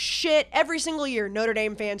don't know shit. Every single year, Notre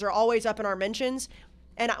Dame fans are always up in our mentions.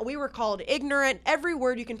 And we were called ignorant, every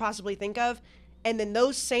word you can possibly think of. And then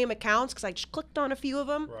those same accounts, because I just clicked on a few of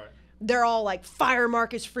them, they're all like, fire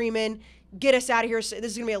Marcus Freeman, get us out of here. This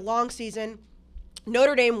is going to be a long season.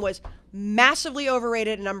 Notre Dame was massively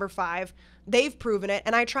overrated at number 5. They've proven it.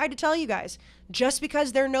 And I tried to tell you guys, just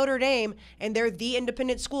because they're Notre Dame and they're the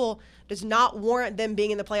independent school does not warrant them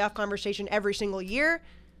being in the playoff conversation every single year.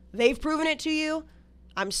 They've proven it to you.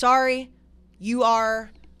 I'm sorry. You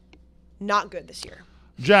are not good this year.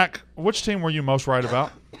 Jack, which team were you most right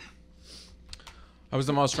about? I was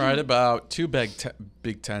the most right about 2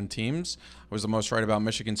 Big Ten teams. I was the most right about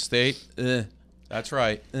Michigan State. That's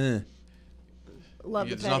right. Love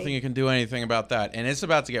the There's petty. nothing you can do anything about that. And it's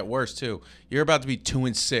about to get worse, too. You're about to be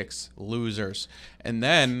 2-6 losers. And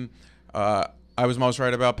then I was most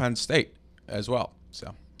right about Penn State as well.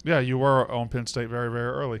 So Yeah, you were on Penn State very, very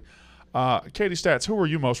early. Katie Stats, who were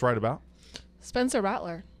you most right about? Spencer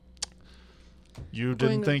Rattler. You Going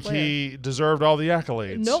didn't to think player. he deserved all the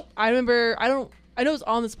accolades. Nope. I remember. I know it was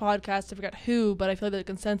on this podcast. I forgot who, but I feel like the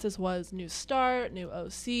consensus was new start, new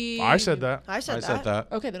OC. I said that. I said that.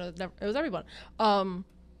 Okay, then it was everyone. And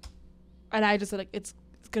I just said like it's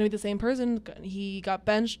gonna be the same person. He got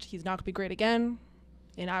benched. He's not gonna be great again,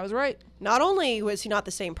 and I was right. Not only was he not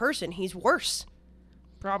the same person, he's worse.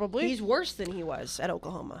 Probably. He's worse than he was at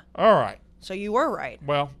Oklahoma. All right. So you were right.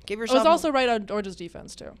 Well, Give I yourself. was also right on Georgia's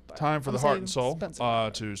defense too. but time for I'm the heart saying and soul Spencer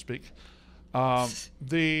Rattler. to speak.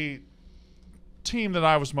 The team that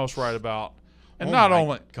I was most right about, and oh not my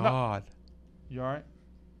only God. you all right?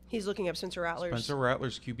 He's looking up Spencer Rattler's. Spencer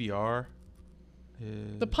Rattler's QBR.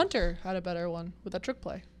 The punter had a better one with that trick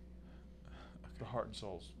play. The heart and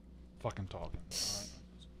soul's fucking talking. All right?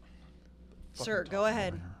 Sir, Fucking go talking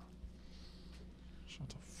ahead. over here. Shut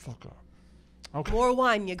the fuck up. Okay. More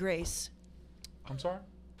wine, you Grace. I'm sorry?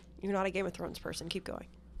 You're not a Game of Thrones person. Keep going.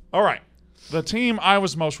 All right. The team I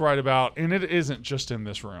was most right about, and it isn't just in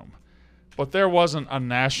this room, but there wasn't a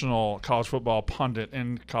national college football pundit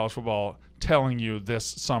in college football telling you this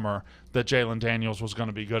summer that Jalen Daniels was going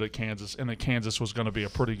to be good at Kansas and that Kansas was going to be a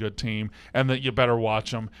pretty good team and that you better watch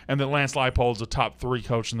them and that Lance Leipold's a top 3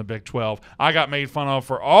 coach in the Big 12. I got made fun of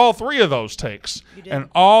for all 3 of those takes. You did. And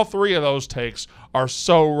all 3 of those takes are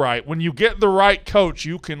so right. When you get the right coach,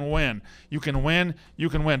 you can win. You can win. You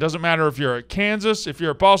can win. Doesn't matter if you're at Kansas, if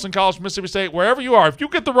you're at Boston College, Mississippi State, wherever you are. If you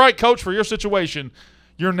get the right coach for your situation,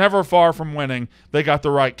 you're never far from winning. They got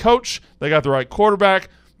the right coach. They got the right quarterback.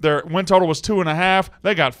 Their win total was 2.5.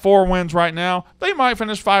 They got 4 wins right now. They might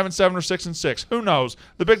finish 5-7 or 6-6. Who knows?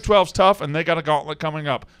 The Big 12's tough, and they got a gauntlet coming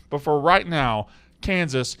up. But for right now,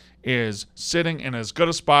 Kansas is sitting in as good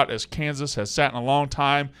a spot as Kansas has sat in a long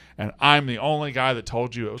time, and I'm the only guy that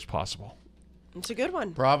told you it was possible. It's a good one.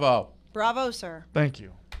 Bravo. Bravo, sir. Thank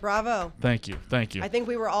you. Bravo. Thank you. Thank you. I think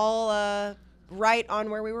we were all right on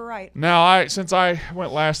where we were right. Now, since I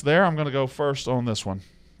went last there, I'm going to go first on this one.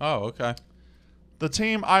 Oh, okay. The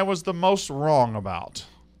team I was the most wrong about.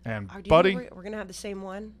 And, Do you buddy, think we're going to have the same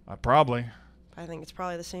one? probably. I think it's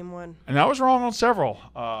probably the same one. And I was wrong on several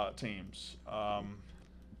teams.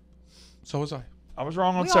 So was I. I was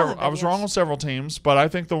wrong on We all several. have been, I was wrong yes. on several teams, but I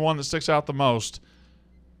think the one that sticks out the most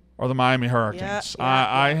are the Miami Hurricanes.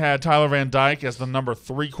 I had Tyler Van Dyke as the number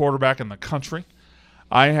 3 quarterback in the country.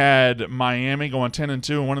 I had Miami going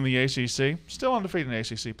 10-2 and winning the ACC. Still undefeated in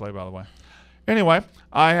ACC play, by the way. Anyway,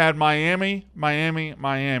 I had Miami.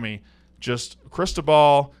 Just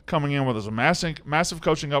Cristobal coming in with a massive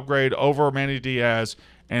coaching upgrade over Manny Diaz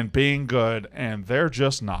and being good, and they're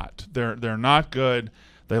just not. They're not good.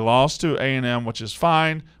 They lost to A&M, which is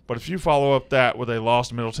fine, but if you follow up that with a loss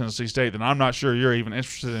to Middle Tennessee State, then I'm not sure you're even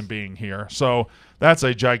interested in being here. So that's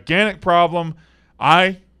a gigantic problem.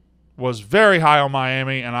 I was very high on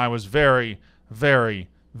Miami, and I was very, very,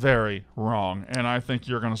 very wrong. And I think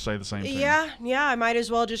you're going to say the same thing. Yeah, I might as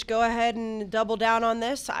well just go ahead and double down on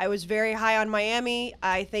this. I was very high on Miami.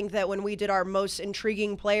 I think that when we did our most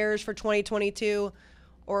intriguing players for 2022,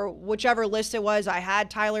 or whichever list it was, I had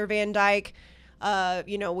Tyler Van Dyke.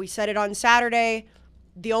 We said it on Saturday.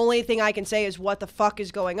 The only thing I can say is what the fuck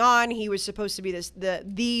is going on. He was supposed to be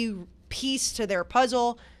the piece to their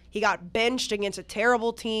puzzle. He got benched against a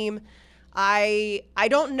terrible team. I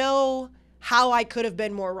don't know how I could have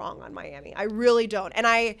been more wrong on Miami. I really don't. And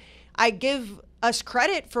I give us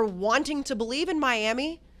credit for wanting to believe in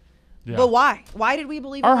Miami. Yeah. But why? Why did we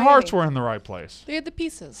believe Our in Miami? hearts were in the right place. They had the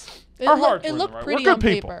pieces. Our hearts It were looked in the right. pretty We're on good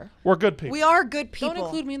people. paper. We're good people. We are good people. Don't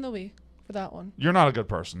include me in the we for that one. You're not a good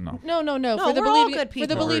person, no. No. No, For the we're all believing, good for the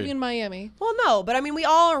people. believing in Miami. Well, no, but I mean, we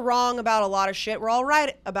all are wrong about a lot of shit. We're all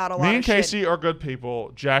right about a lot Me of and shit. Casey are good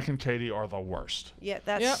people. Jack and Katie are the worst. Yeah,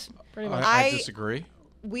 that's. Yep. Pretty much. I I- disagree.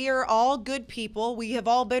 We are all good people. We have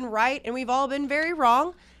all been right, and we've all been very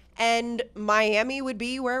wrong. And Miami would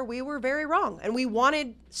be where we were very wrong. And we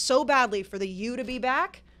wanted so badly for the U to be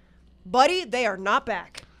back. Buddy, they are not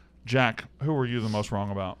back. Jack, who were you the most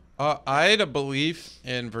wrong about? I had a belief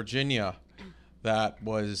in Virginia that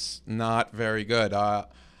was not very good. I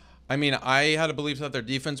had a belief that their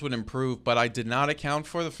defense would improve, but I did not account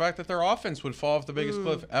for the fact that their offense would fall off the biggest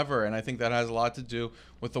cliff ever. And I think that has a lot to do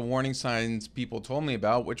with the warning signs people told me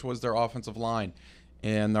about, which was their offensive line.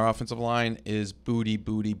 and their offensive line is booty,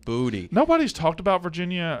 booty, booty. Nobody's talked about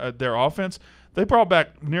Virginia, their offense. They brought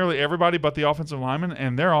back nearly everybody but the offensive lineman,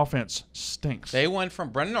 and their offense stinks.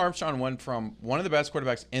 Brendan Armstrong went from one of the best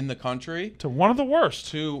quarterbacks in the country to one of the worst.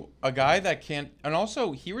 To a guy that can't, and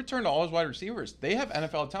also he returned all his wide receivers. They have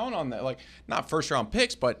NFL talent on that, like not first-round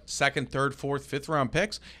picks, but second, third, fourth, fifth-round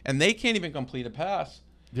picks, and they can't even complete a pass.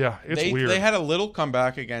 Yeah, it's weird. They had a little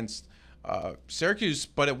comeback against Syracuse,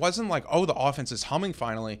 but it wasn't like, oh, the offense is humming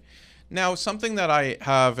finally. Now, something that I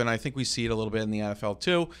have, and I think we see it a little bit in the NFL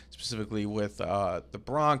too, specifically with the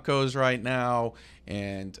Broncos right now,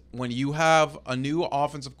 and when you have a new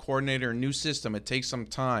offensive coordinator, a new system, it takes some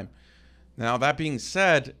time. Now, that being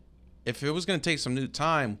said, if it was going to take some new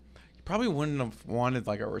time, you probably wouldn't have wanted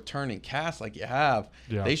like a returning cast like you have.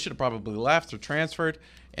 Yeah. They should have probably left or transferred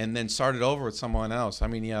and then started over with someone else. I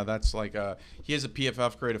mean, yeah, that's like he has a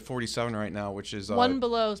PFF grade of 47 right now, which is one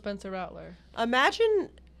below Spencer Rattler. Imagine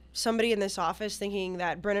somebody in this office thinking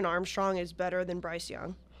that Brennan Armstrong is better than Bryce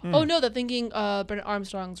Young. Oh no, they're thinking Brennan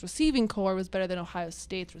Armstrong's receiving core was better than Ohio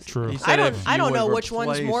State's receiving core. I don't know which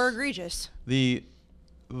one's more egregious. The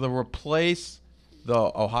replace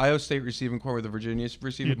the Ohio State receiving core with the Virginia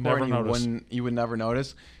receiving core, and you would never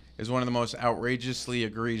notice, is one of the most outrageously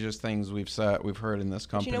egregious things we've heard in this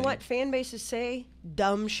company. But you know what fan bases say?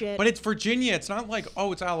 Dumb shit. But it's Virginia. It's not like,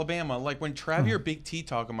 oh, it's Alabama. Like when Travi or Big T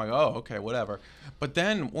talk, I'm like, oh, okay, whatever. But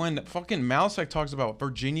then when fucking Malasek talks about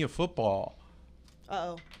Virginia football.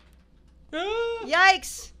 Uh-oh.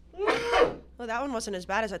 Yikes. Well, that one wasn't as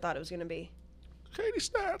bad as I thought it was going to be. Katie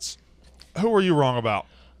Stats. Who were you wrong about?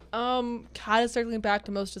 Kind of circling back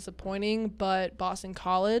to most disappointing, but Boston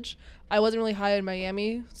College. I wasn't really high in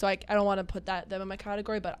Miami, so I don't want to put them in my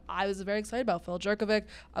category, but I was very excited about Phil Jerkovic.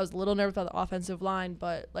 I was a little nervous about the offensive line,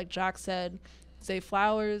 but like Jack said, Zay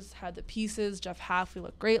Flowers had the pieces. Jeff Hafley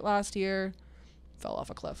looked great last year. Fell off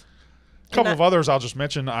a cliff. A couple of others I'll just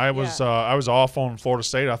mention. I was off on Florida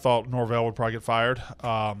State. I thought Norvell would probably get fired.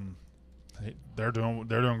 They're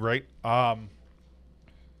doing great.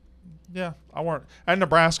 Yeah, I weren't. And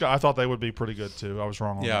Nebraska, I thought they would be pretty good too. I was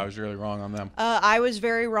wrong on them. I was really wrong on them. I was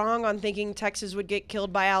very wrong on thinking Texas would get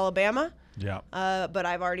killed by Alabama. Yeah. But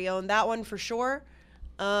I've already owned that one for sure.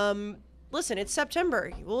 Listen, it's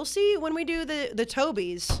September. We'll see when we do the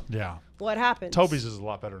Tobies. Yeah. What happens? Tobies is a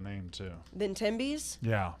lot better name too. Than Tembies?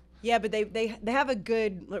 Yeah. Yeah, but they have a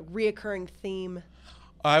good reoccurring theme.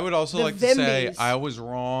 I would also like to say I was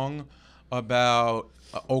wrong about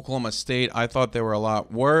Oklahoma State. I thought they were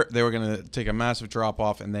they were going to take a massive drop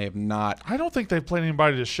off, and they have not. I don't think they've played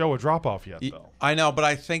anybody to show a drop off yet, though. I know, but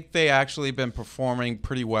I think they actually been performing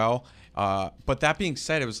pretty well. But that being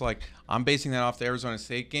said, it was like I'm basing that off the Arizona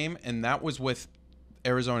State game, and that was with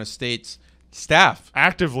Arizona State's staff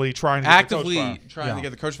actively trying to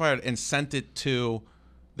get the coach fired, and sent it to.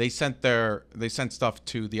 They sent stuff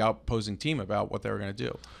to the opposing team about what they were going to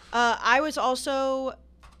do. I was also.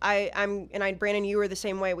 Brandon, you were the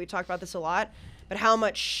same way. We talked about this a lot, but how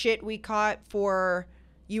much shit we caught for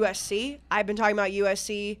USC. I've been talking about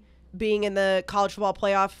USC being in the college football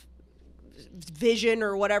playoff vision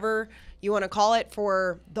or whatever you want to call it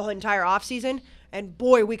for the entire offseason. And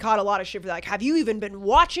boy, we caught a lot of shit for that. Like, have you even been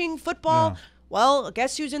watching football? Yeah. Well,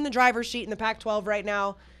 guess who's in the driver's seat in the Pac-12 right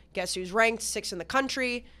now? Guess who's ranked 6th in the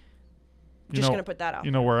country? Just going to put that out.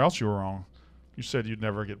 You know where else you were wrong? You said you'd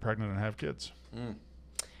never get pregnant and have kids.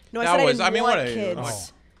 No, I said I didn't want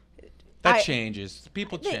kids. That changes.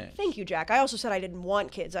 People change. Thank you, Jack. I also said I didn't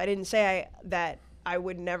want kids. I didn't say that I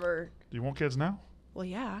would never. Do you want kids now? Well,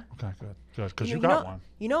 yeah. Okay, good. Because you got one.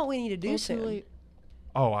 You know what we need to do soon?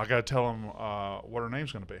 Oh, I got to tell him what her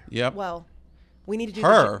name's going to be. Yep. Well, we need to do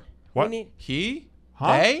her. What? He?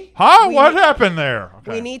 Huh? They? Huh? What happened there?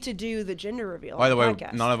 Okay. We need to do the gender reveal. By the way,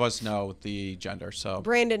 podcast. None of us know the gender, so.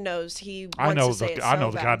 Brandon knows. I know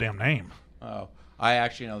the goddamn name. Oh. I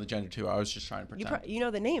actually know the gender too. I was just trying to pretend. You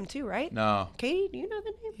know the name too, right? No. Katie, do you know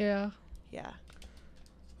the name? Yeah.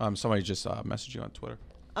 Yeah. Somebody just messaged you on Twitter.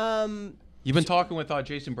 You've been talking with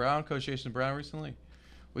Jason Brown, Coach Jason Brown, recently.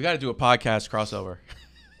 We got to do a podcast crossover.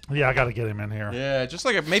 Yeah, I got to get him in here. Yeah, just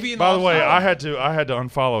like maybe. By the way, I had to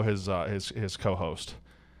unfollow his co-host.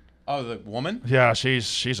 Oh, the woman? Yeah,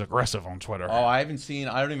 she's aggressive on Twitter. Oh, I haven't seen.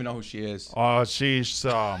 I don't even know who she is.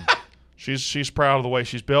 She's proud of the way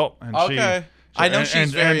she's built, and okay. I know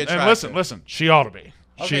she's very attractive. And listen, she ought to be.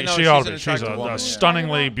 Okay, she ought to be. She's a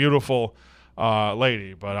stunningly beautiful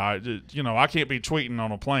lady, but I can't be tweeting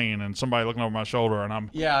on a plane and somebody looking over my shoulder, and I'm.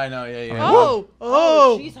 Yeah, I know. Yeah.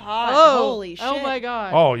 Oh, she's hot. Holy shit. Oh my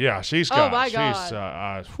god. Oh yeah, she's got. Oh my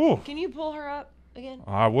god. Can you pull her up again?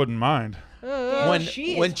 I wouldn't mind. When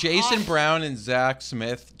Jason Brown and Zach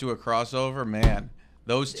Smith do a crossover, man,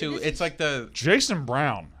 Those two, it's like the Jason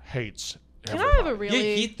Brown hates. Can I have a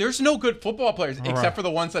really? there's no good football players All except right. for the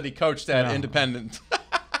ones that he coached at Yeah. Independent.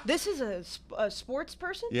 This is a sports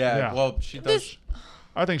person? Yeah. Well, she does.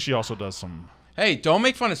 I think she also does some. Hey, don't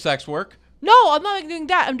make fun of sex work. No, I'm not doing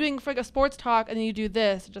that. I'm doing for like a sports talk, and then you do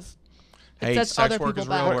this. Just it Hey, sets sex other work people is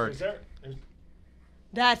back. real work.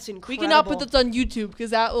 That's We incredible. cannot put this on YouTube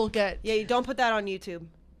because that will get. Yeah, you don't put that on YouTube.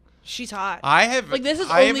 She's hot. I have Like, this is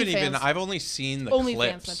I haven't OnlyFans. even. I've only seen the OnlyFans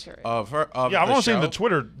clips material. of her. Of Yeah, I've the only seen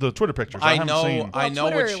show. the Twitter pictures. I haven't know. seen. I know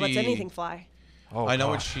Twitter what she. lets anything fly. Oh, I know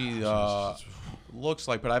God. what she looks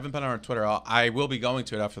like, but I haven't been on her Twitter. I will be going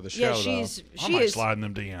to it after the show. Yeah, though. I she might is. slide in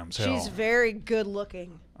them DMs. She's Hell, very good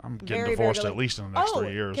looking. I'm getting very, very divorced good at least in the next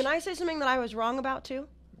 3 years. Can I say something that I was wrong about too?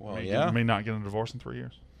 Well, Me- yeah. Me not getting a divorce in 3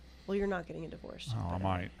 years. Well, you're not getting a divorce. Oh, I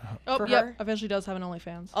might. Oh, For yep. her? Eventually does have an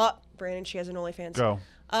OnlyFans. Brandon, she has an OnlyFans. Go.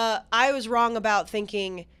 I was wrong about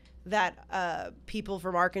thinking that people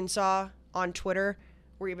from Arkansas on Twitter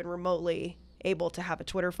were even remotely able to have a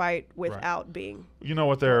Twitter fight without being. You know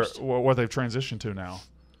what what they've transitioned to now?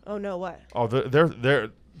 Oh no, what? Oh, they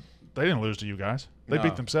didn't lose to you guys. They No.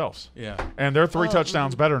 beat themselves. Yeah. And they're 3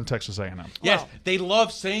 touchdowns better than Texas A&M. Yes, Wow. they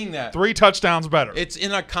love saying that. 3 touchdowns better. It's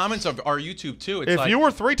in the comments of our YouTube too. It's If like, you were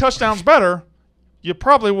 3 touchdowns better, you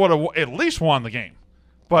probably would have at least won the game.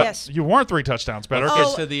 But Yes. you weren't 3 touchdowns better. let's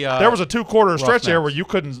 'cause get to the. there was a 2-quarter stretch there Roughnecks. where you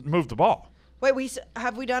couldn't move the ball. Wait,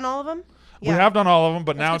 have we done all of them? We have done all of them,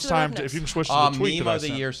 but now get it's to the time to, Roughnecks. if you can switch to the tweet meme that I of the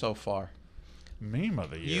sent. year so far. Meme of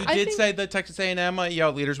the year. You I did think- say the Texas A&M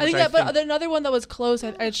leaders. I Which think that, but another one that was close,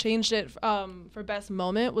 I changed it for best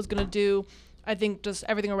moment, was going to do, I think, just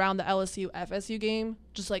everything around the LSU FSU game.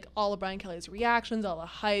 Just like all of Brian Kelly's reactions, all the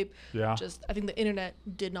hype. Yeah. Just, I think the internet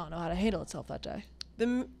did not know how to handle itself that day. The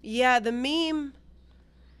meme.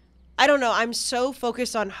 I don't know. I'm so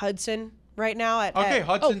focused on Hudson right now. Okay, at,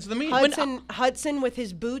 Hudson's the meme. Hudson with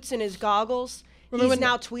his boots and his goggles. Remember He's when-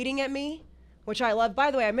 now tweeting at me, which I love. By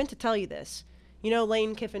the way, I meant to tell you this. You know,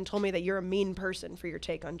 Lane Kiffin told me that you're a mean person for your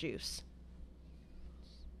take on Juice.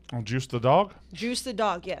 On Juice the dog? Juice the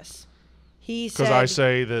dog, yes. He said. Because I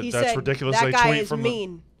say that he that's said, ridiculous. That They guy tweet is from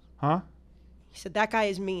mean. Huh? He said that guy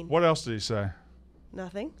is mean. What else did he say?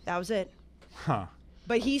 Nothing. That was it. Huh.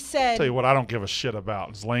 But he said, Tell you what I don't give a shit about.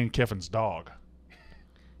 It's Lane Kiffin's dog.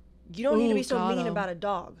 you don't need to be Ooh, so got mean him. about a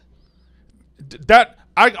dog.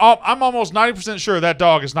 I'm almost 90% sure that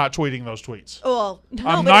dog is not tweeting those tweets. Well, no,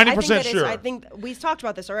 I'm but I think 90% that it's- sure. I think we've talked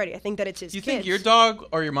about this already. I think that it's his You kids. think your dog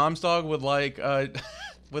or your mom's dog would like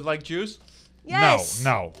would like Juice? Yes.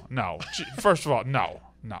 No. First of all, no.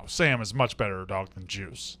 Sam is much better dog than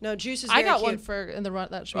Juice. No, Juice is I very got cute. one for in the run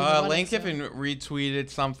that show. Lane Kiffin retweeted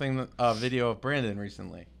something, a video of Brandon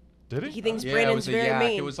recently. Did He he? thinks Yeah, it Brandon's was a very yak.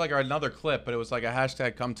 mean. It was like another clip, but it was like a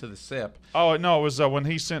hashtag come to the sip. Oh, no, it was when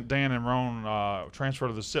he sent Dan and Roan transfer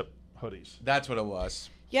to the SIP hoodies. That's what it was.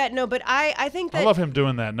 Yeah, no, but I think that I love him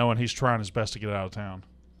doing that, knowing he's trying his best to get out of town.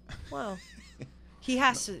 Well, he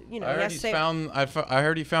has to, you know, I he heard has to he's say. found. I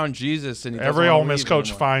heard he found Jesus, and he doesn't Every wanna Ole Miss leave coach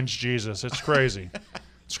anymore. finds Jesus. It's crazy.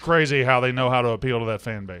 It's crazy how they know how to appeal to that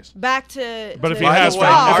fan base. Back to. But to if he By the has way,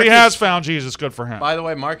 found, if he Marcus- has found Jesus, good for him. By the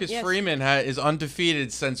way, Marcus Yes. Freeman is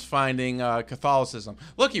undefeated since finding Catholicism.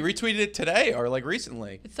 Look, he retweeted it today or like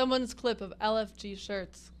recently. It's someone's clip of LFG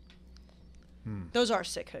shirts. Those are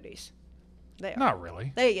sick hoodies. They are. Not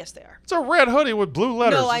really. Yes, they are. It's a red hoodie with blue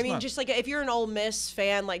letters. No, I It's mean not- just like if you're an Ole Miss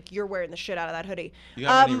fan, like you're wearing the shit out of that hoodie. You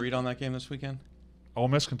have any read on that game this weekend? Ole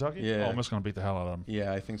Miss, Kentucky. Yeah. Ole Miss gonna beat the hell out of them.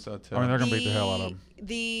 Yeah, I think so too. I mean, they're gonna beat the hell out of them,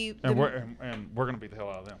 The and we're gonna beat the hell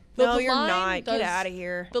out of them. But no, the you're line not. Get does- out of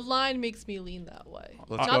here. The line makes me lean that way.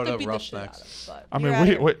 Let's Not go to to beat the shit out Roughnecks. of them, I You're mean, outta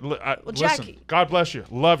here. listen. Jackie. God bless you,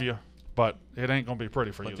 love you, but it ain't gonna be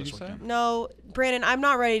pretty for What you did this you say? weekend. No, Brandon, I'm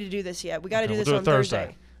not ready to do this yet. We got to Okay, do we'll this do it on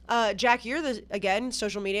Thursday. Jack, you're the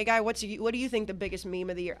social media guy. What do you think the biggest meme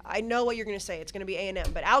of the year? I know what you're gonna say. It's gonna be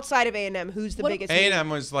A&M, but outside of A&M, who's the What- biggest? A&M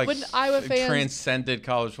was like Wouldn't Iowa fans- transcended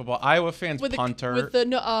college football. Iowa fans with punter. with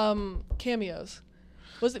the cameos.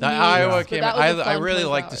 Was it The memes? Iowa But came. that was a I fun really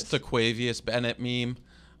 24 like hours. the Staquavius Bennett meme.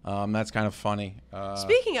 That's kind of funny.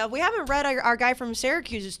 Speaking of, we haven't read our guy from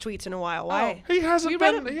Syracuse's tweets in a while. Why? He hasn't You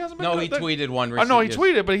read been. him? He hasn't been. No, good. he tweeted one I recently. know he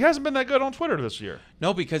tweeted, but he hasn't been that good on Twitter this year.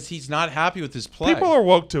 No, because he's not happy with his play. People are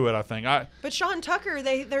woke to it. I think. But Sean Tucker,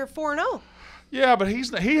 they're 4-0. Yeah, but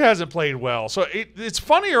he hasn't played well. So it's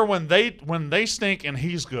funnier when they stink and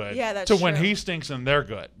he's good. Yeah, that's to when true. he stinks and they're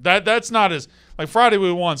good. That's not as like Friday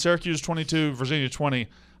we won Syracuse 22, Virginia 20.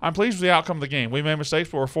 I'm pleased with the outcome of the game. We made mistakes,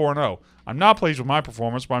 but we're 4-0. I'm not pleased with my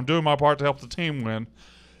performance, but I'm doing my part to help the team win.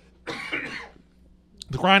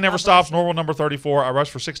 The grind never stops. Norwell number 34. I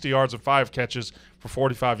rushed for 60 yards and 5 catches for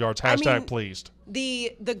 45 yards. Hashtag pleased.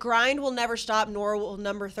 The grind will never stop. Norwell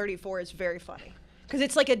number 34 is very funny. Because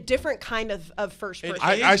it's like a different kind of first person.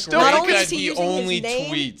 I still not think only is that he he using only his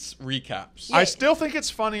name? tweets recaps. I still think it's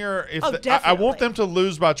funnier if I want definitely. them to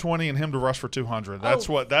lose by 20 and him to rush for 200. That's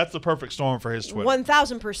the perfect storm for his Twitter.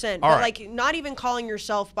 1,000%. But right. like not even calling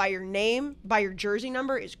yourself by your name, by your jersey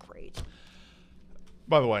number is great.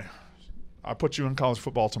 By the way, I put you in college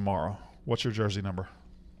football tomorrow. What's your jersey number?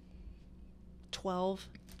 12.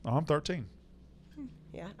 Oh, I'm 13.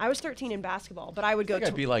 Yeah, I was 13 in basketball, but I would go. I think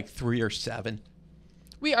I'd be like 3 or 7.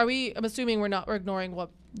 I'm assuming we're ignoring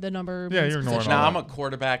what the number. Yeah, means you're ignoring position. all Now that. I'm a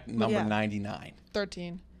quarterback number Yeah. 99.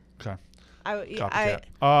 13. Okay. I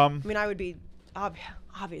Copycat. mean, I would be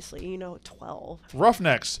obviously, 12.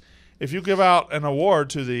 Roughnecks. If you give out an award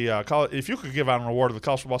to the if you could give out an award to the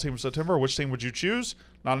college football team in September, which team would you choose?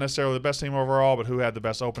 Not necessarily the best team overall, but who had the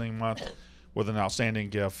best opening month with an outstanding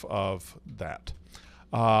gift of that.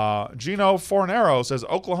 Gino Fornero says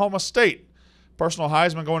Oklahoma State. Personal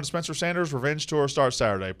Heisman going to Spencer Sanders. Revenge tour starts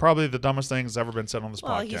Saturday. Probably the dumbest thing that's ever been said on this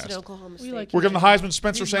Well, podcast. he's an Oklahoma State. like We're giving the Heisman to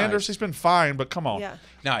Spencer He's Sanders. nice. He's been fine, but come on. Yeah.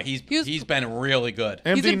 No, he's been really good.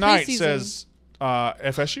 He's MD in Knight preseason. says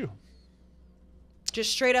FSU.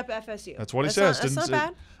 Just straight up FSU. That's what he says. That's not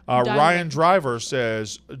bad. Ryan Driver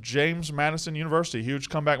says James Madison University, huge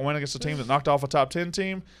comeback win against a team that knocked off a top 10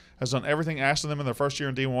 team, has done everything asked of them in their first year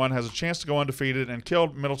in D1, has a chance to go undefeated, and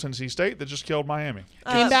killed Middle Tennessee State that just killed Miami.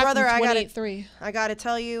 Came back Brother, from I 28-3. got to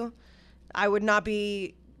tell you, I would not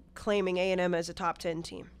be claiming A&M as a top 10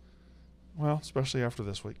 team. Well, especially after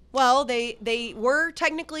this week. Well, they were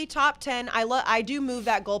technically top 10. I do move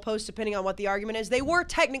that goalpost depending on what the argument is. They were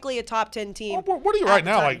technically a top 10 team. Well, what are you at right the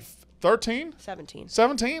now, time. like 13? 17.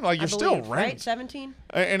 17? Like, you're I still believe, ranked. right? 17?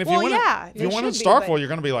 And if Well, you win, yeah, if you they win in should be, Starkville, but- you're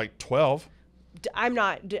going to be like 12.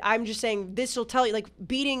 I'm just saying this will tell you, like,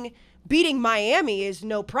 beating Miami is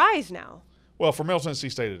no prize now. Well, for Middle Tennessee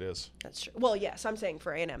State, it is. That's true. Well, yes, I'm saying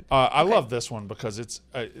for A&M. I love this one because it's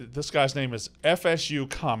this guy's name is FSU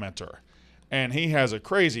Commenter, and he has a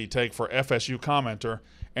crazy take for FSU Commenter,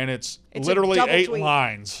 and it's It's a literally double 8 tweet.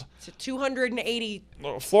 lines. It's a 280.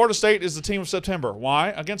 Florida State is the team of September. Why?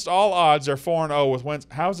 Against all odds, they're 4-0 with wins.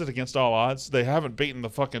 How is it against all odds? They haven't beaten the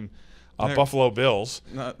fucking Buffalo Bills.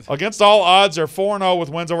 Against all odds, they're 4-0 with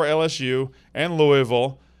wins over LSU and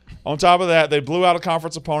Louisville. On top of that, they blew out a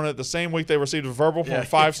conference opponent the same week they received a verbal from a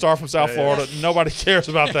 5-star from South Florida. Nobody cares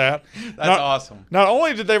about that. That's awesome. Not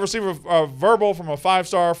only did they receive a verbal from a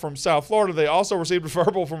 5-star from South Florida, they also received a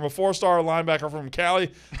verbal from a 4-star linebacker from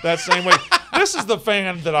Cali that same week. This is the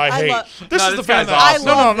fan that I hate. This is the fan that guy's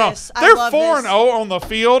awesome. No. This. I They're love 4-0 this. on the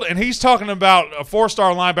field, and he's talking about a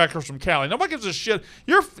 4-star linebacker from Cali. Nobody gives a shit.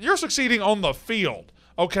 You're succeeding on the field,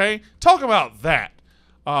 okay? Talk about that.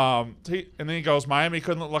 And then he goes, Miami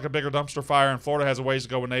couldn't look like a bigger dumpster fire, and Florida has a ways to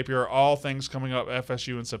go with Napier. All things coming up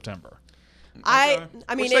FSU in September. I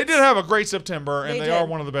mean, Which they did have a great September, and They they did. are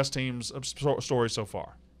one of the best teams of stories so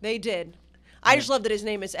far. They did. I just love that his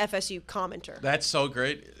name is FSU Commenter. That's so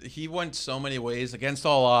great. He went so many ways against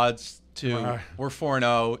all odds to Right. we're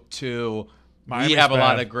 4-0 to Miami's we have a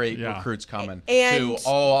lot bad. of great Yeah. recruits coming And- to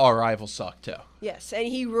all our rivals suck too. Yes, and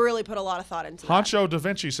he really put a lot of thought into that. Honcho Da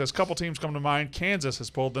Vinci says, couple teams come to mind. Kansas has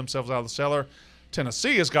pulled themselves out of the cellar.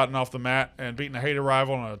 Tennessee has gotten off the mat and beaten a hated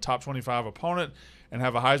rival and a top 25 opponent and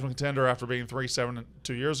have a Heisman contender after being 3-7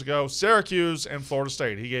 2 years ago. Syracuse and Florida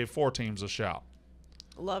State. He gave 4 teams a shout.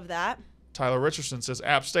 Love that. Tyler Richardson says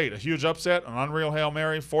App State, a huge upset, an unreal Hail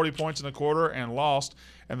Mary, 40 points in a quarter and lost,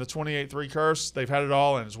 and the 28-3 curse. They've had it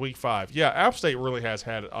all, and it's week 5. Yeah, App State really has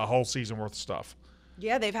had a whole season worth of stuff.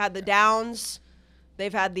 Yeah, they've had the downs.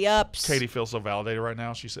 They've had the ups. Katie feels so validated right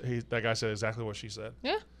now. She said that guy said exactly what she said.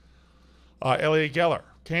 Yeah. Elliot Geller,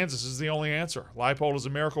 Kansas is the only answer. Leipold is a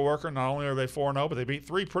miracle worker. Not only are they 4-0, but they beat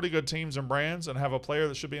 3 pretty good teams and brands and have a player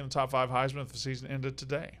that should be in the top 5 Heisman if the season ended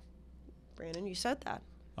today. Brandon, you said that.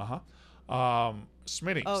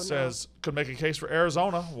 Smitty says could make a case for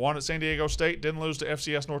Arizona. Won at San Diego State, didn't lose to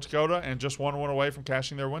FCS North Dakota, and just one win away from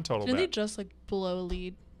cashing their win total Didn't they bet. just blow a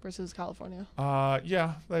lead versus California?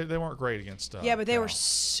 Yeah, they weren't great against. Yeah, but they were Cal.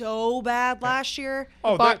 so bad last year.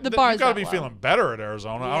 Oh, bar you is got to that be low. feeling better at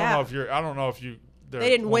Arizona. Yeah. I don't know if you. They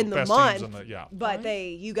didn't win the best month, teams in the, yeah. but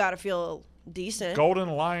you got to feel decent. Golden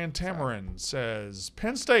Lion Tamarin says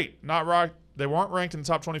Penn State not right. They weren't ranked in the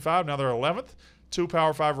top 25. Now they're 11th. 2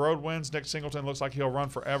 Power 5 road wins. Nick Singleton looks like he'll run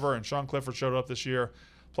forever, and Sean Clifford showed up this year.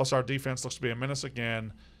 Plus, our defense looks to be a menace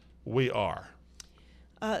again. We are.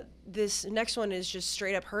 This next one is just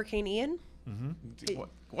straight up Hurricane Ian.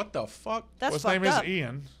 What the fuck? That's His fucked name is up.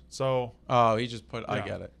 Ian. So. Oh, he just put. Yeah. I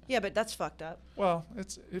get it. Yeah, but that's fucked up. Well,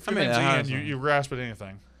 it's if I you're mean, in it GN, has you grasp at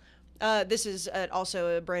anything. This is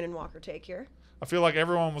also a Brandon Walker take here. I feel like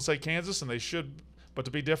everyone will say Kansas, and they should. But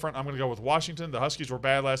to be different, I'm going to go with Washington. The Huskies were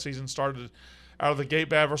bad last season, started out of the gate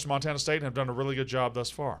bad versus Montana State, and have done a really good job thus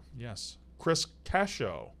far. Yes. Chris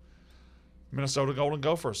Cascio. Minnesota Golden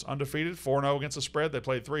Gophers, undefeated, 4-0 against the spread. They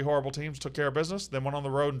played 3 horrible teams, took care of business, then went on the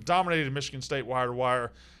road and dominated Michigan State wire to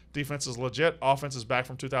wire. Defense is legit. Offense is back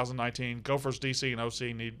from 2019. Gophers, DC, and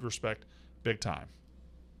OC need respect big time.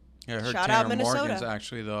 Yeah, I heard Shout out Tanner Minnesota. Morgan's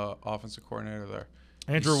actually the offensive coordinator there.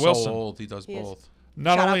 Andrew He's Wilson. so old, he does He is. both.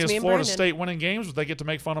 Not Shout out only to is me and Florida Brandon. State winning games, but they get to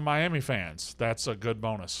make fun of Miami fans. That's a good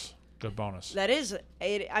bonus. Good bonus. That is,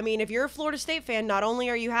 I mean, if you're a Florida State fan, not only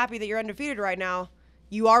are you happy that you're undefeated right now,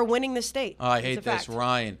 you are winning the state. I It's hate a this. fact.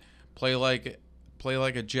 Ryan, play like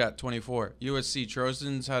a Jet. 24. USC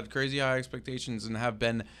Trojans had crazy high expectations and have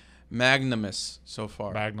been magnanimous so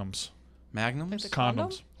far. Magnums. Magnums? Like the condom?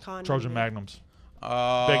 Condom, Trojan yeah. Magnums.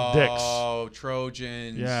 Oh, Big dicks. Oh,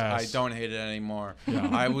 Trojans. Yes. I don't hate it anymore. Yeah.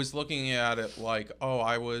 I was looking at it like,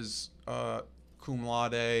 I was cum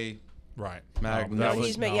laude. Right. Magnum. that No, was-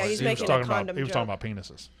 he's ma- yeah, no, he's he was making a talking condom about, He was joke. talking about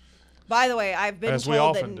penises. By the way, I've been As told we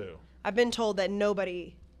often that do. I've been told that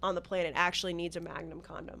nobody on the planet actually needs a Magnum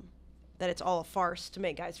condom. That it's all a farce to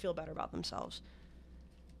make guys feel better about themselves.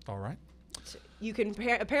 All right. So you can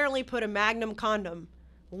apparently put a Magnum condom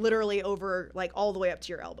literally over, like, all the way up to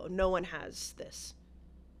your elbow. No one has this.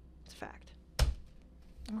 It's a fact.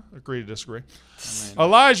 Agree to disagree. I mean,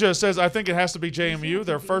 Elijah says, I think it has to be JMU.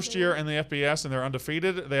 Their first year in the FBS, and they're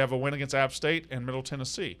undefeated. They have a win against App State and Middle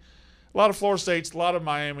Tennessee. A lot of Florida States, a lot of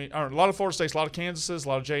Miami, or a lot of Florida States, a lot of Kansases, a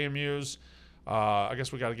lot of JMUs. I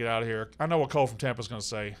guess we got to get out of here. I know what Cole from Tampa is going to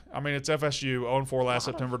say. I mean, it's FSU, 0-4 last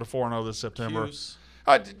September to 4-0 this September. Hughes.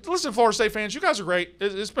 Listen, Florida State fans, you guys are great.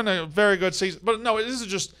 It's been a very good season. But no, this is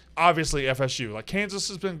just obviously FSU. Like, Kansas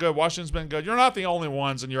has been good. Washington's been good. You're not the only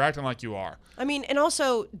ones, and you're acting like you are. I mean, and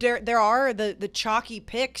also there are the chalky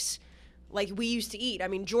picks like we used to eat. I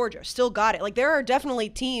mean, Georgia still got it. Like, there are definitely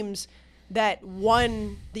teams that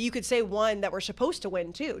won, that you could say won, that were supposed to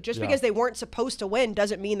win too. Just Yeah. because they weren't supposed to win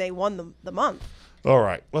doesn't mean they won the month. All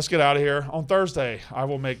right, let's get out of here. On Thursday, I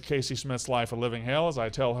will make Casey Smith's life a living hell as I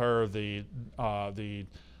tell her the Do you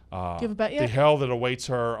have a bet the yet? hell that awaits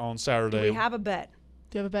her on Do Saturday. we have a bet?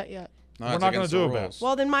 Do you have a bet yet? No, We're it's not gonna against do the a bet. rules.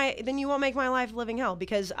 Well, then you won't make my life a living hell,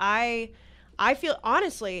 because I feel,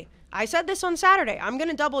 honestly, I said this on Saturday. I'm going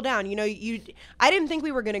to double down. You know, I didn't think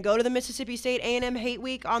we were going to go to the Mississippi State A&M Hate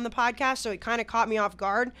Week on the podcast, so it kind of caught me off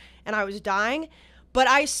guard, and I was dying. But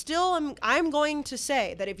I'm going to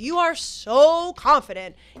say that if you are so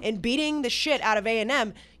confident in beating the shit out of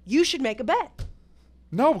A&M, you should make a bet.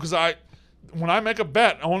 No, because when I make a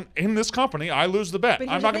bet in this company, I lose the bet. But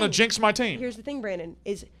I'm here's not the going to thing. jinx my team. Here's the thing, Brandon,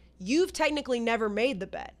 is you've technically never made the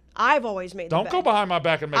bet. I've always made the Don't bet. go behind my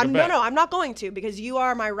back and make a bet. No, I'm not going to, because you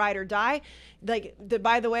are my ride or die. Like,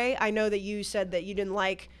 by the way, I know that you said that you didn't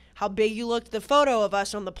like how big you looked. The photo of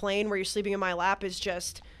us on the plane where you're sleeping in my lap is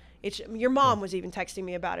just, your mom was even texting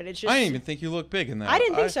me about it. It's just, I didn't even think you looked big in that. I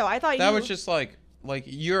didn't think so. I thought that you- was just like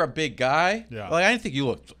you're a big guy. Yeah. Like, I didn't think you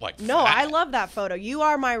looked like No, fat. I love that photo. You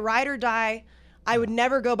are my ride or die. I would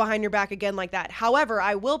never go behind your back again like that. However,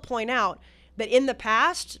 I will point out that in the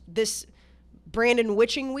past, this Brandon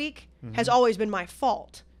Witching Week has always been my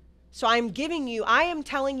fault. So I am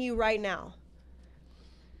telling you right now,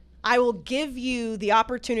 I will give you the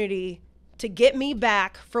opportunity to get me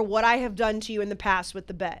back for what I have done to you in the past with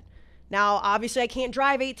the bet. Now, obviously, I can't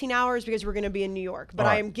drive 18 hours because we're going to be in New York, but All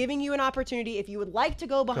right. I am giving you an opportunity if you would like to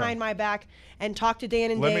go behind my back and talk to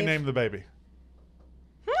Dan and Let Dave. me name the baby.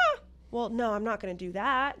 Well, no, I'm not going to do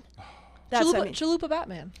that. That's Chalupa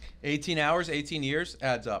Batman. 18 hours, 18 years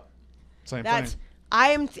adds up. Same that's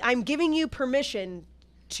thing. I'm giving you permission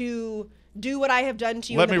to do what I have done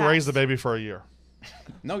to you. Let in me the raise the past. baby for a year.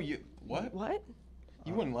 No, you what? What?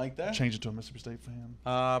 You wouldn't like that. Change it to a Mississippi State fan.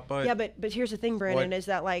 But Yeah, but here's the thing, Brandon, What? is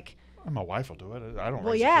that, like, My wife will do it. I don't.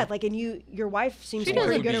 well, raise a yeah, kid. like, and your wife seems She pretty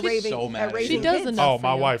doesn't- good at she's raising so mad at raising you. She does kids. enough. Oh, for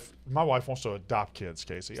my you. wife wants to adopt kids,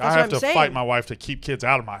 Casey. That's I what have I'm to saying. fight my wife to keep kids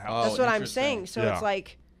out of my house. That's what I'm interesting. saying. So Yeah. it's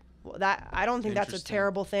like, well, that I don't think that's a Interesting.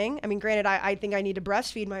 terrible thing. I mean, granted, I think I need to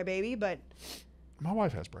breastfeed my baby, but My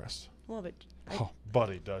wife has breasts. well, but Oh,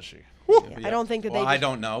 buddy, does she? I don't think that well, they. I just-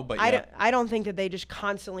 don't know, but I yeah. don't think that they just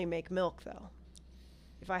constantly make milk, though.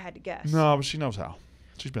 If I had to guess. No, but she knows how.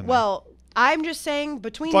 She's been there. Well, I'm just saying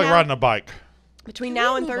between It's like now, riding a bike. between Can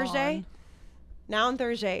now we and move Thursday. on? Now and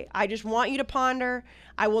Thursday, I just want you to ponder.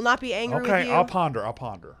 I will not be angry with Okay, you. I'll ponder.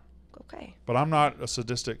 Okay. But I'm not a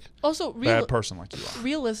sadistic, Also, bad person like you are.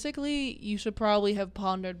 realistically, you should probably have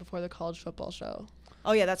pondered before the college football show.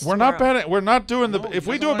 Oh yeah, that's We're not tomorrow. betting. We're not doing No, the. he If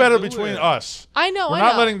we doesn't do a wanna bet do between it. us, I know. we're I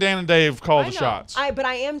not know. letting Dan and Dave call I the know. shots. But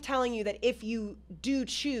I am telling you that if you do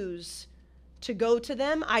choose to go to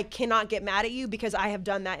them, I cannot get mad at you because I have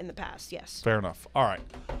done that in the past. Yes. Fair enough. All right.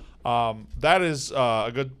 That is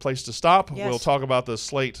a good place to stop. Yes. We'll talk about the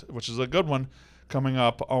slate, which is a good one, coming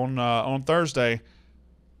up on Thursday.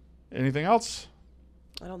 Anything else?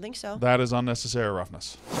 I don't think so. That is Unnecessary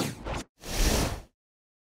Roughness.